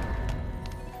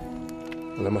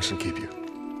 Well, I mustn't keep you.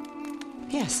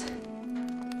 Yes.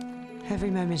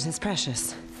 Every moment is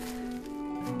precious.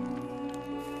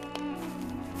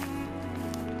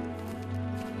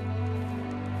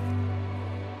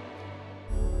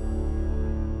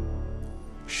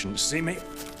 Shouldn't see me.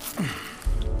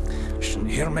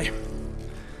 Shouldn't hear me.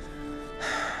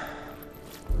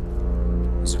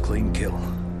 It's a clean kill.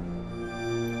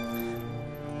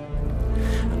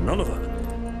 And none of it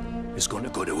is going to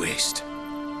go to waste.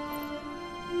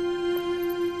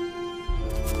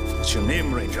 What's your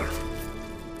name, Ranger?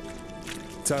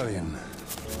 Talion.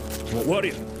 What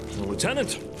warrior? A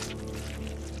lieutenant?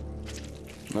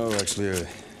 No, actually, I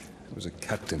was a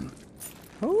captain.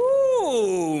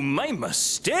 Oh, my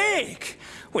mistake.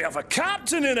 We have a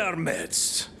captain in our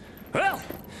midst. Well,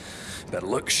 better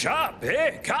look sharp,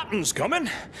 eh? Captain's coming.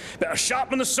 Better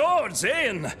sharpen the swords, eh?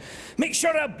 And make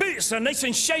sure our boots are nice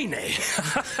and shiny.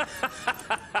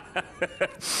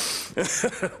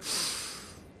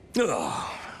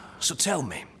 Oh, so tell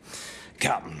me,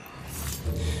 Captain,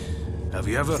 have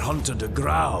you ever hunted a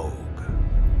Graug?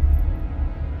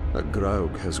 A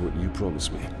Graug has what you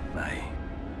promised me. Aye.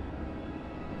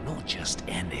 Not just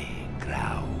any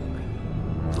Graug.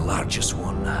 The largest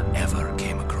one I ever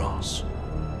came across.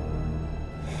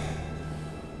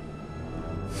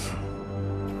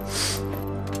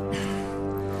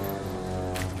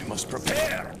 We must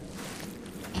prepare!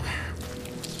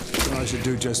 I should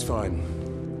do just fine.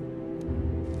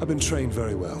 I've been trained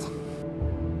very well.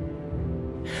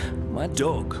 My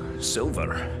dog,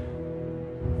 Silver,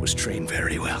 was trained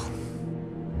very well.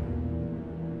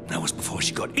 That was before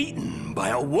she got eaten by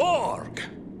a warg.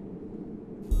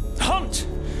 Hunt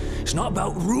is not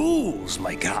about rules,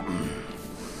 my captain.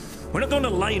 We're not going to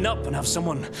line up and have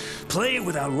someone play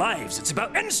with our lives. It's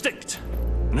about instinct,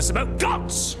 and it's about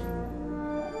guts.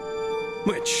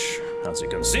 Which, as you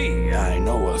can see, I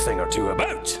know a thing or two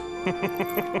about.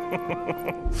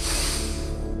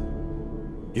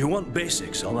 You want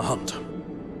basics on the hunt?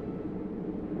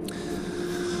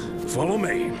 Follow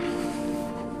me.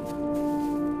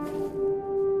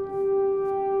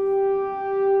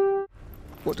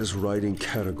 What does riding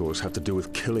Caragors have to do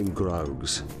with killing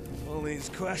Graugs? All these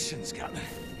questions, Captain.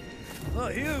 Oh,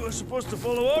 you were supposed to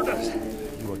follow orders.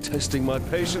 You are testing my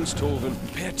patience, Torvin.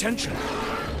 Pay attention.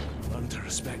 Learn to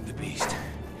respect the beast.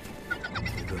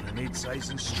 You're gonna need size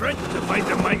and strength to fight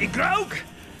the mighty Graug.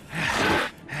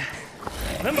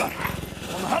 Remember, on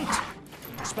the hunt,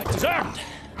 respect is earned.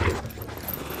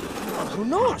 Well, who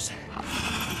knows?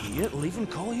 It'll even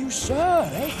call you sir,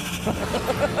 eh?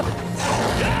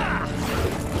 Yeah!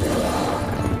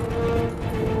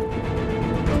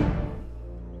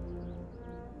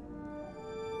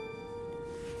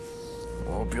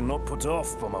 Hope you're not put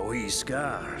off by my wee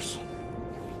scars.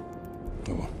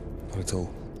 Oh, not at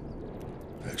all.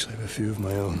 I actually have a few of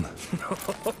my own.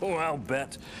 Oh, I'll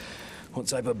bet. What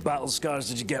type of battle scars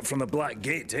did you get from the Black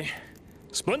Gate, eh?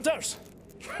 Splinters?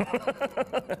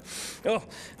 Oh,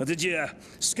 or did you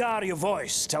scar your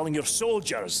voice telling your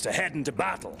soldiers to head into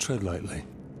battle? Tread lightly.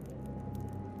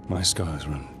 My scars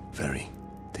run very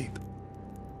deep.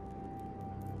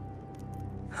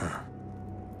 Huh.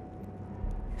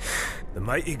 The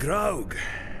mighty Graug.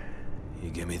 He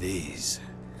gave me these.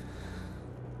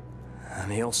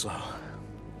 And he also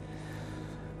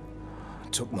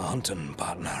took my hunting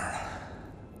partner.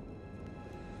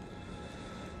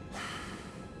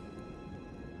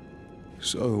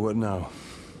 So, what now?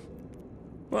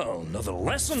 Well, another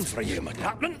lesson for you, my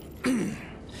captain.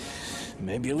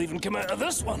 Maybe you'll even come out of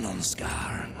this one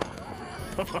unscarred.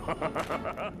 I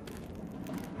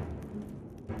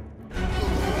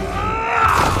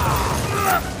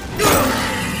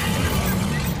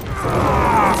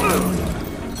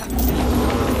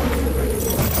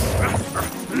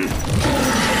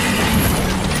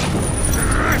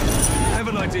have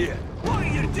an idea. What are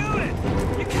you doing?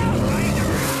 You can't ride your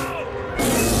road!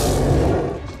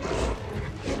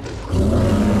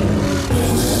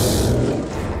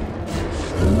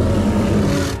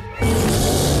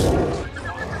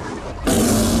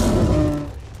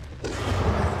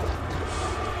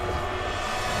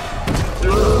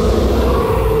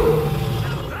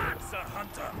 That's a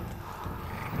hunter!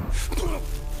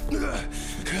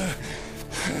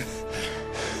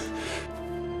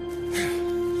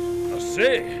 I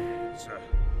say, it's a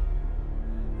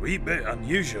wee bit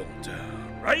unusual to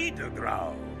ride a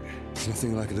Graug.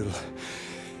 Nothing like a little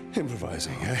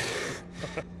improvising, eh?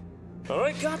 All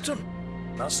right, Captain.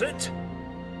 That's it.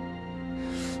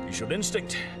 You showed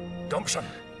instinct, gumption,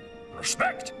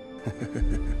 respect.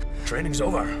 Training's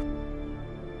over.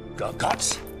 Got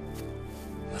guts.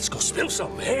 Let's go spill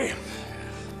some, eh?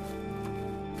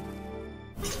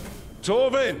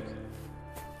 Torvin!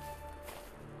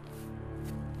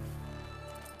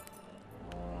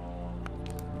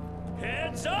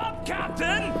 Heads up,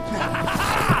 Captain!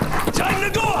 Time to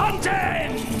go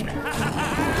hunting!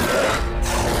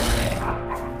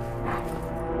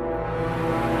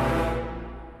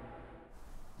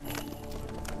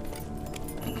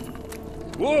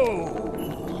 Whoa!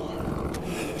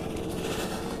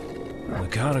 The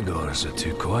Caragors are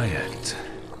too quiet.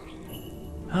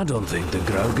 I don't think the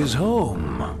Graug is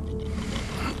home.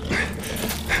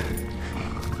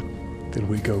 Then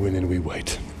we go in and we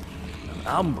wait. An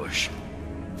ambush?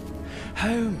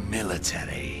 How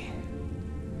military.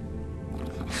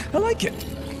 I like it.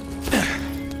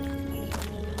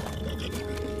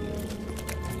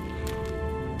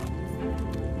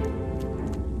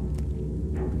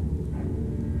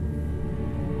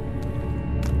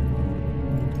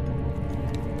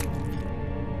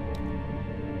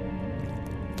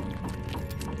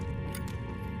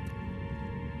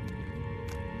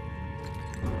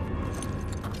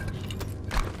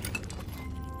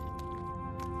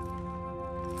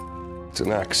 It's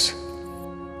an axe.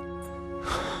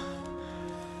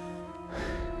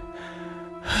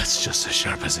 That's just as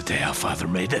sharp as the day our father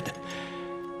made it.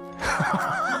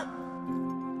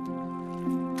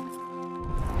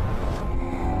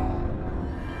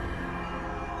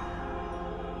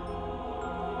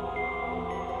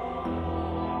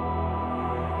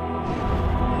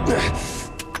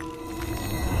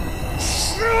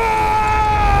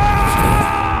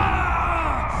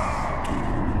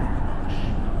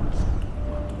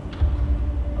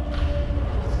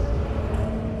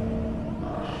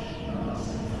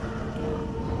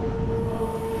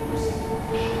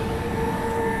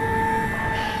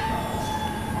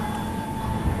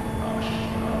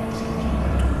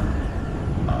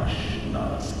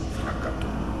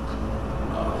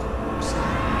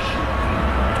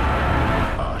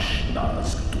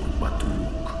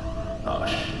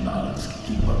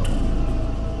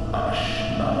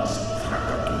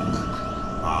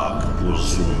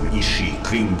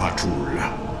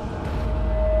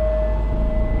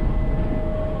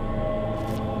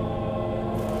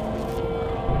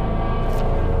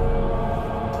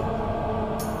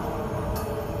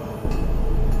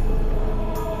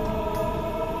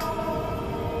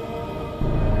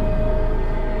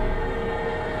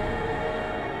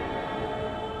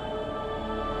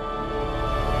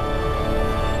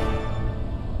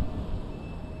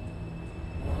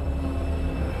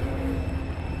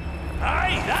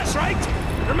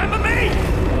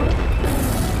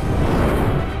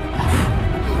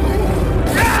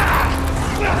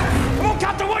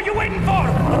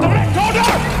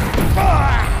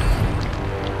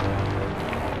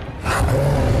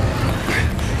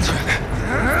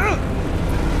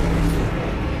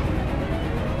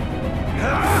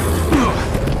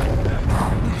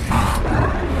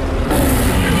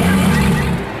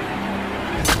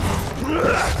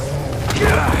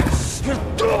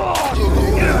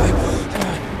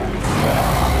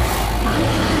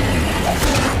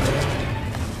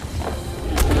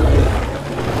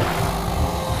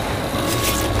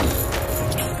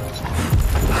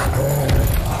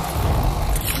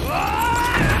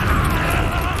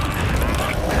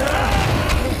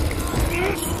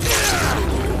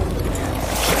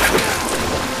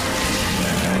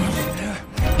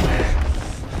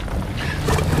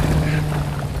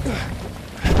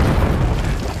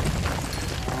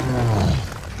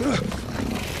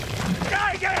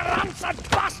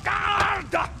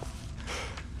 I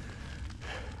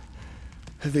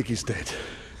think he's dead.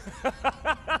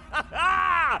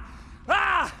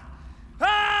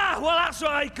 Well, that's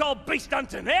what I call beast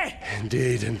hunting, eh?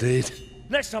 Indeed, indeed.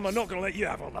 Next time I'm not gonna let you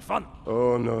have all the fun.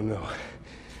 Oh, no, no.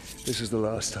 This is the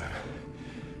last time.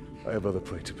 I have other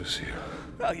prey to pursue.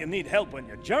 Well, you need help on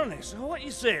your journey, so what do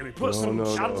you say? We put some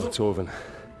No, shadows... Torvin.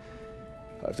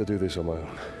 I have to do this on my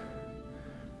own.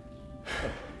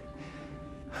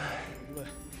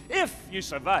 If you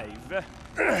survive,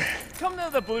 come to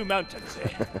the Blue Mountains,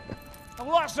 eh?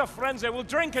 Lots of friends that will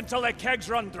drink until their kegs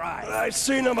run dry. I've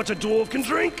seen how much a dwarf can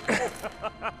drink.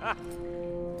 I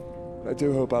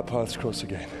do hope our paths cross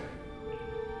again.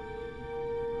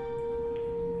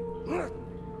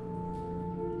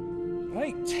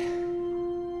 Right.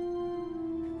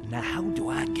 Now, how do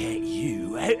I get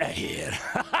you out of here?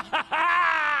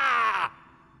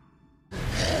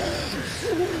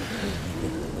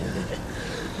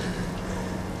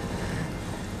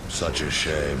 Such a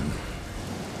shame.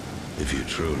 If you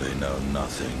truly know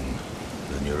nothing,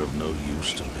 then you're of no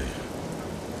use to me.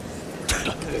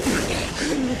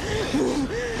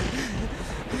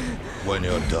 When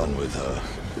you're done with her,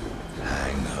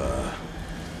 hang her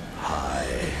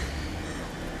high.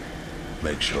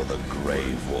 Make sure the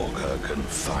Grave Walker can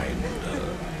find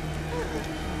her.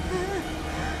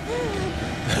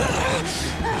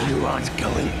 You aren't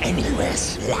going anywhere,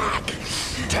 Slag.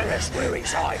 Tell us where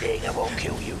he's hiding and we'll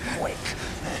kill you quick.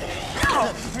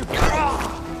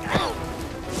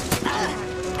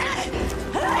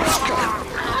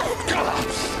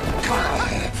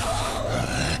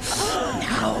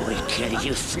 Now we kill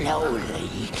you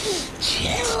slowly,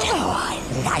 just how I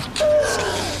like it.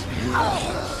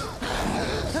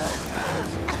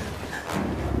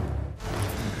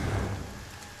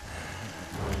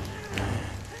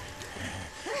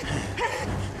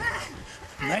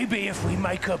 Maybe if we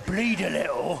make her bleed a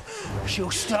little,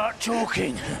 she'll start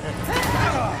talking.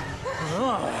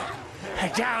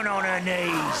 Down on her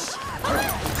knees.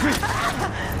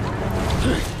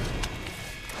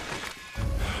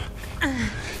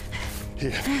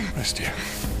 Here, rest here.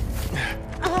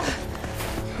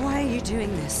 Why are you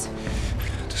doing this?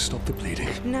 To stop the bleeding.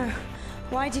 No.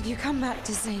 Why did you come back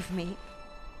to save me?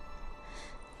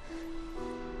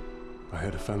 I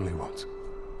had a family once.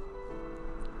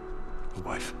 A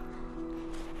wife.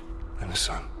 And a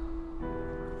son.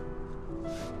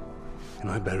 And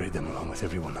I buried them along with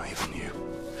everyone I ever knew.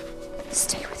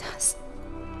 Stay with us.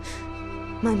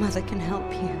 My mother can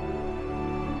help you.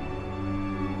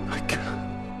 I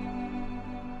can't.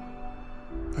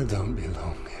 I don't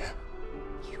belong here.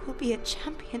 You will be a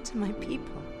champion to my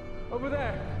people. Over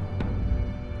there!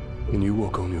 And you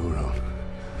walk on your own.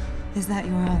 Is that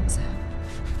your answer?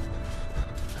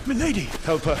 Milady!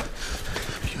 Help her.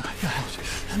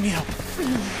 Let me help.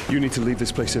 You need to leave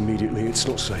this place immediately. It's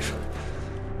not safe.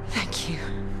 Thank you,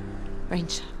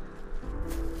 Ranger.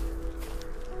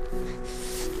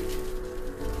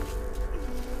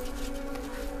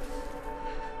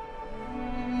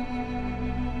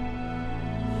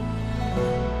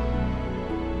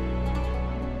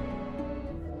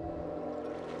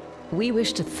 We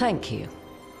wish to thank you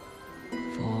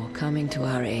for coming to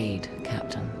our aid,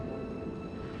 Captain.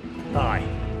 Aye.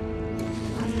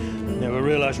 Never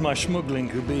realized my smuggling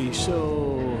could be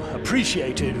so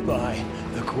appreciated by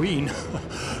the Queen,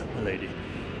 lady.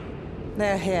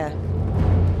 They're here.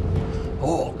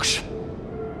 Orcs.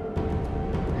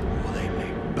 Well, they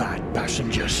make bad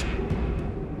passengers.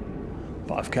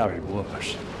 But I've carried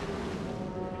worse.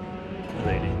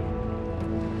 Lady.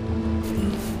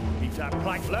 Keep that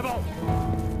plank level.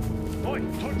 Oi,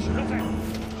 touch nothing.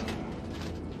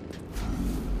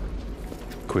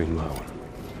 Queen Marwen.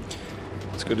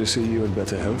 It's good to see you in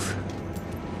better health.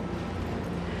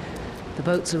 The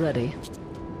boats are ready.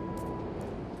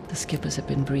 The skippers have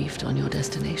been briefed on your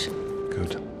destination.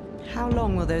 Good. How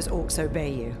long will those orcs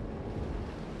obey you?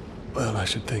 Well, I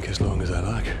should think as long as I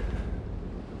like.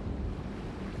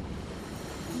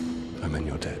 I'm in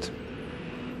your debt.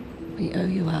 We owe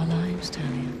you our lives,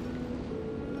 Talion.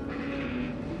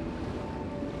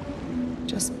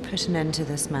 Just put an end to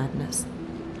this madness.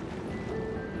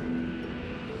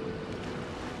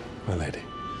 My lady.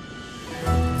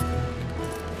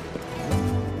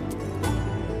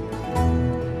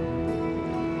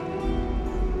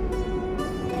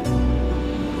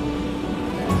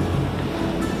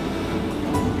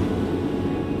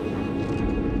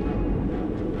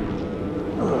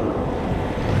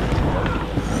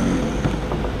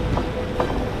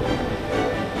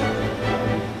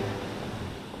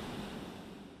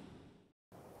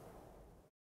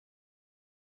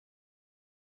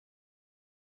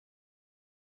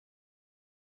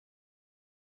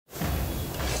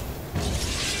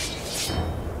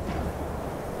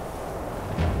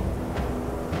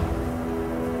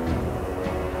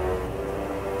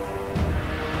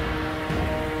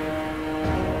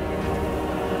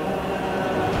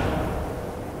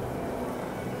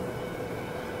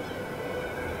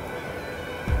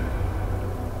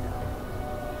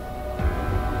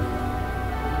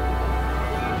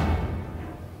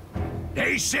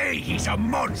 They say he's a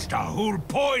monster who'll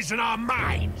poison our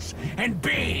minds and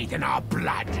bathe in our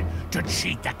blood to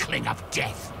cheat the cling of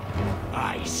death.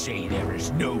 I say there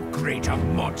is no greater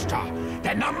monster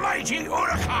than the mighty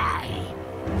Uruk-hai.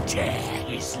 Tear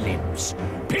his limbs,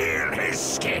 peel his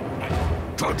skin.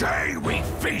 Today we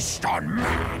feast on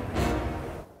man.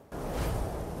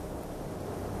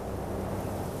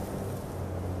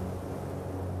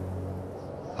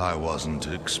 I wasn't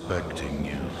expecting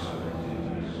you.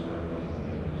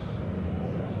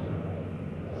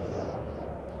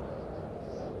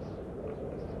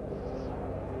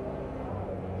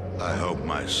 I hope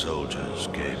my soldiers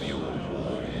gave you a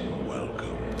warm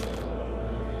welcome.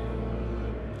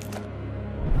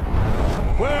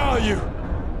 Where are you?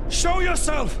 Show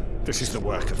yourself! This is the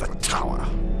work of the Tower.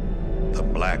 The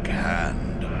Black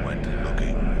Hand went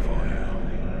looking for you.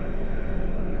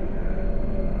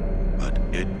 But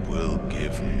it will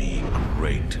give me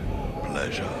great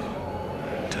pleasure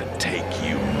to take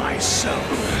you myself.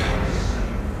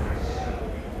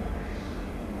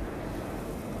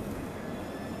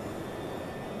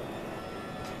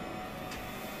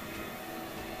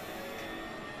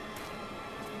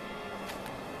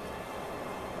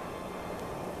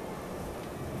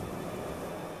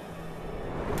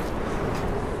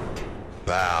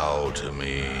 Bow to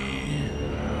me.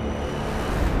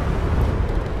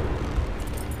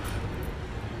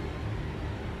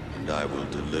 And I will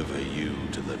deliver you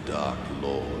to the Dark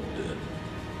Lord,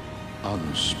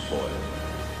 unspoiled.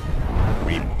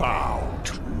 We bow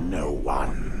to no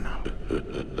one.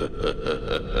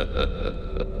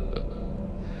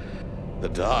 The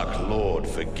Dark Lord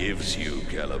forgives you,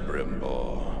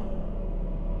 Celebrimbor.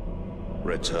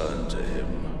 Return to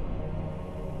him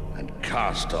and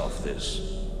cast off this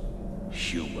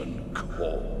human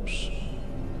corpse.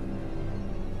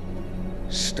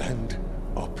 Stand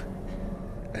up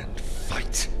and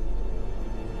fight.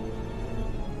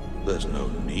 There's no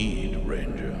need,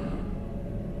 Ranger.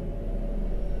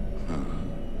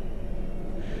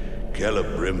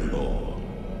 Celebrimbor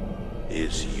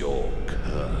is your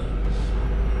curse.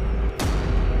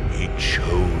 He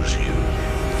chose you.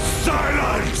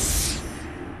 Silence!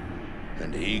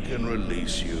 And he can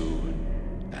release you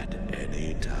at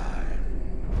any time.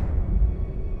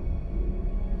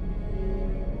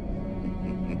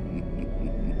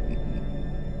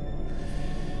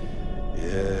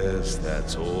 Yes,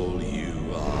 that's all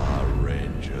you are,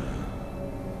 Ranger.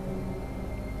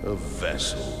 A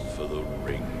vessel for the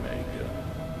Ringmaker.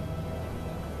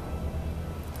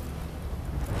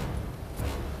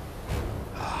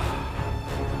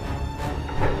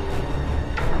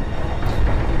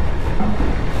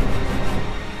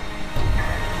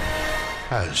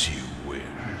 As you wish.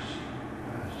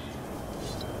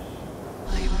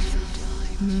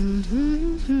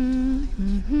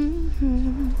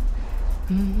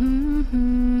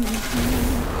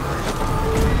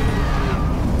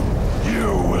 You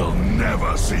will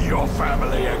never see your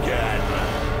family again.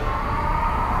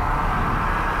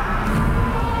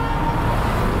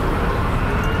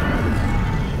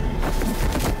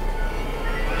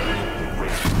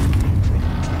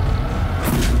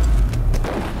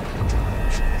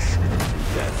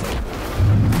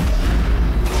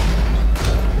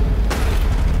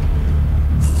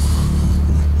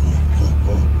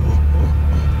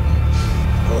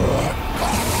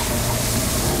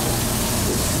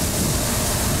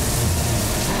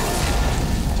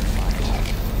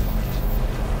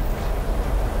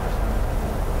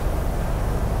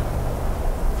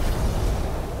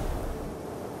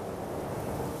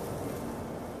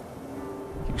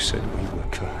 You said we were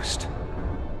cursed.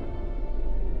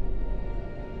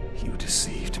 You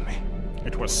deceived me.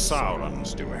 It was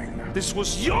Sauron's doing. This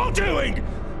was your doing!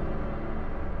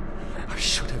 I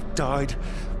should have died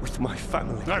with my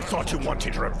family. I thought you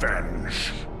wanted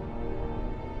revenge.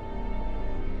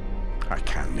 I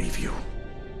can leave you.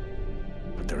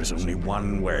 But there is only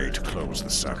one way to close the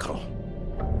circle.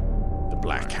 The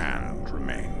Black Hand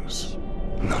remains.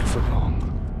 Not for long.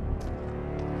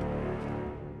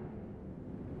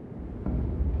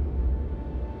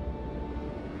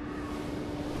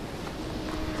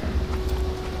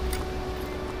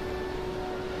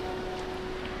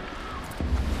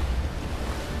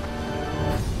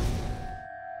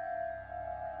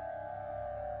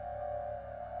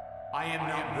 I am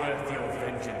not worth your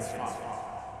vengeance, Father.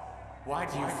 Why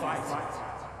do you fight?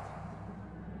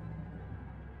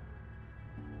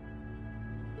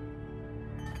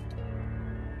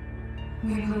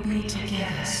 We will be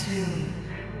together soon,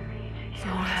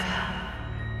 forever.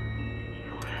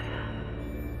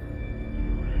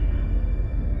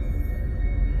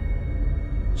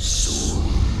 Soon,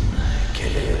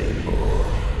 Celebrimbor.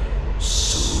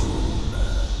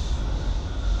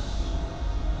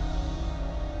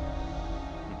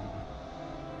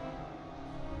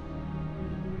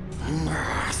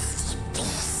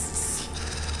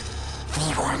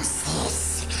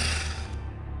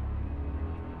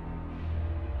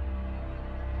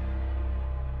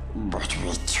 But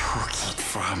we took it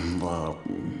from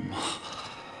them.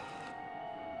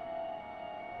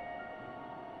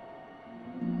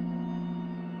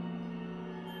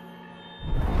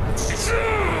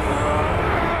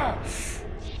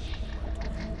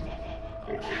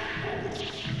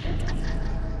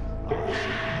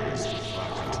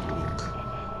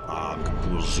 Ag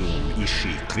Pulzum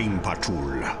Ishi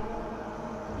Krimpatul.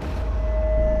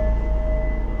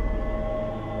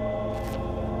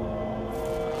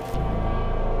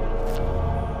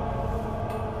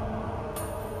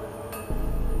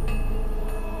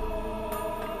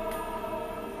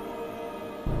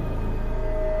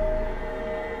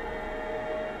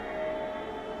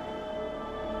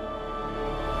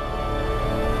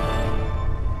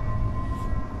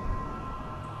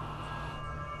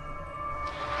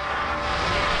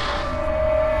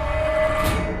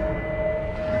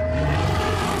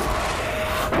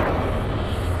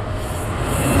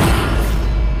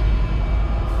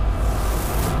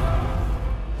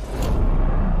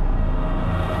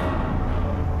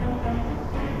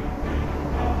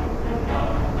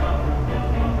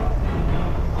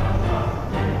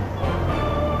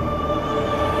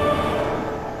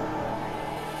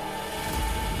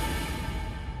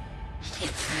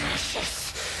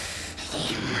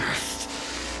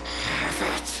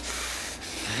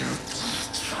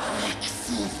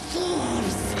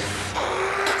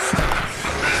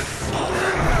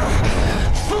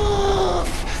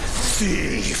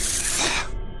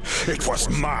 It was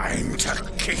mine to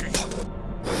keep. Where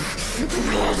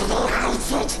did they hide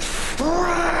it?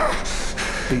 Where?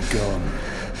 Be gone.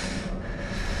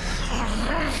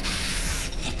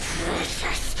 The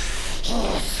precious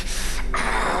is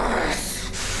ours.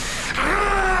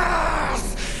 Ours!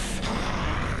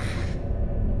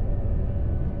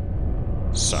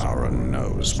 Sauron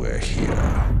knows we're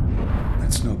here.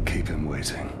 Let's not keep him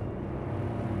waiting.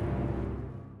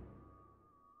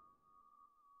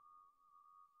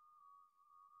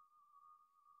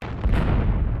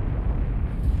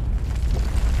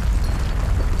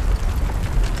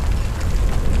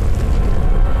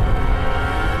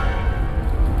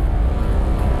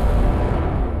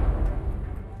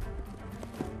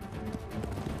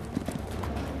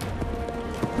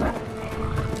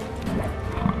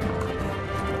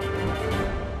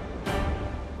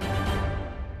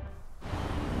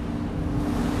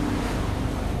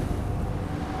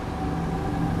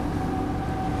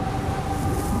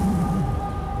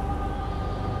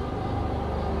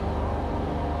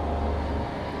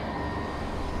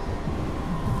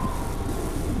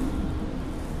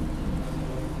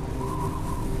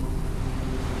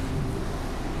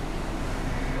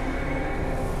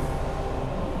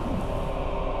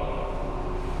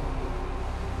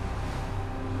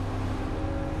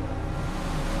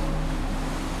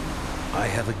 I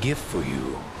have a gift for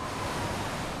you,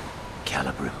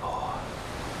 Celebrimbor.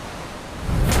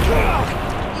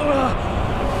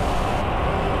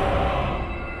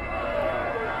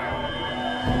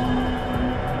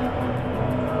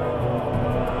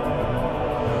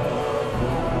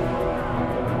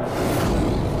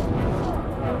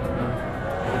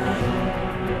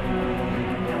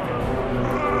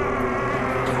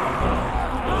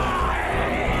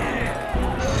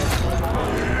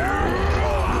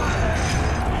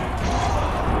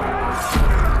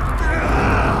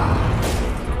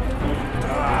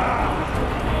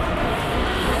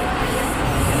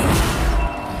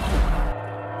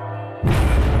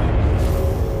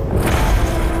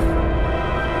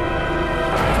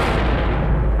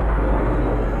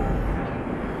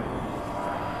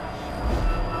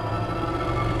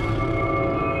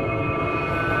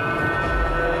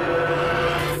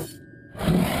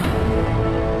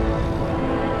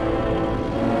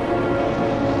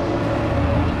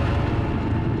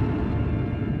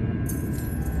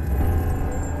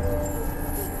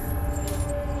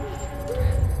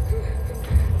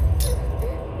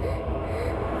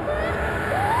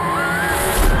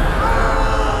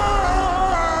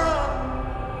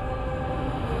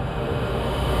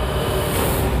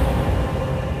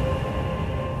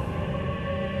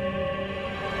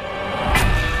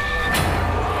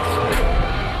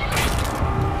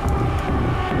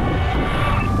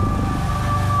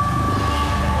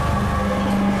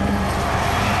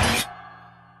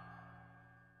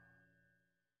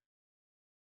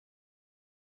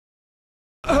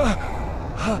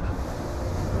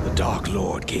 The Dark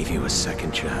Lord gave you a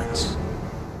second chance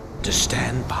to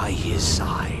stand by his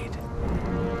side.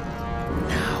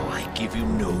 Now I give you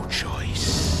no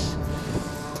choice.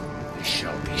 We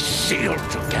shall be sealed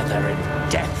together in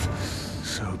death.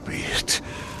 So be it.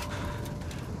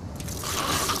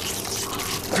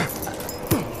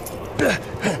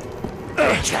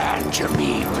 Return to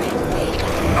me,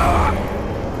 Ringmaker.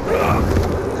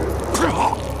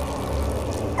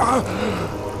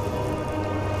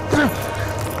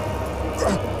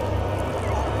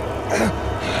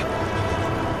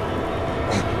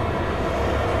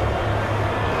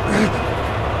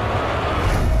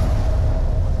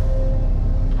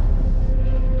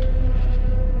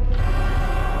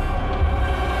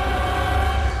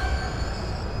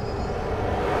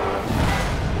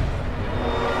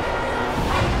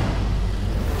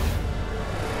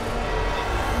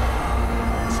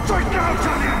 Strike now,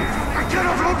 Talion! I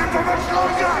cannot hold it for much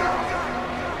longer!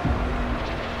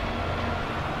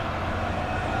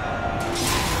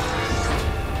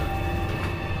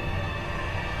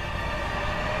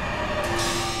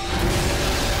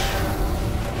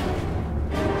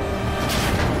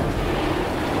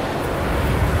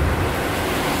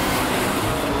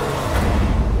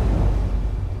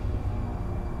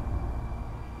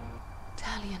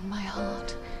 Talion, my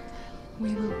heart,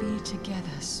 we will be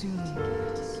together soon.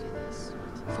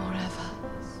 Forever.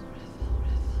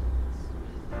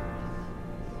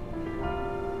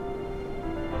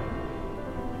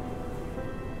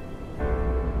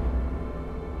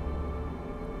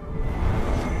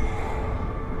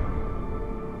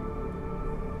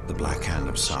 The Black Hand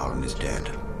of Sauron is dead.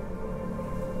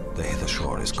 The Hither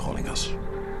Shore is calling us.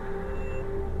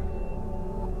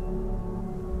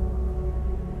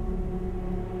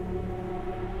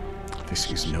 This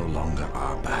is no longer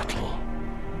our battle.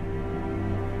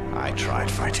 I tried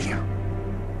fighting you.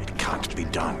 It can't be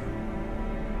done.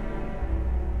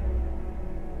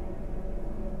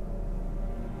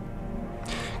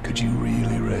 Could you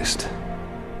really rest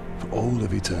for all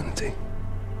of eternity,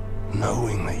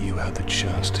 knowing that you had the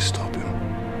chance to stop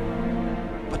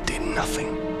him, but did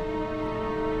nothing?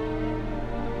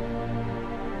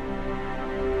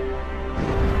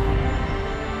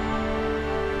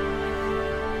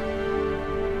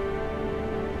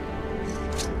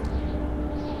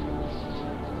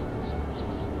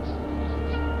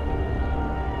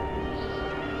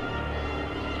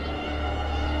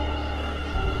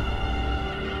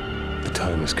 The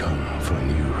time has come for a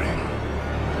new ring.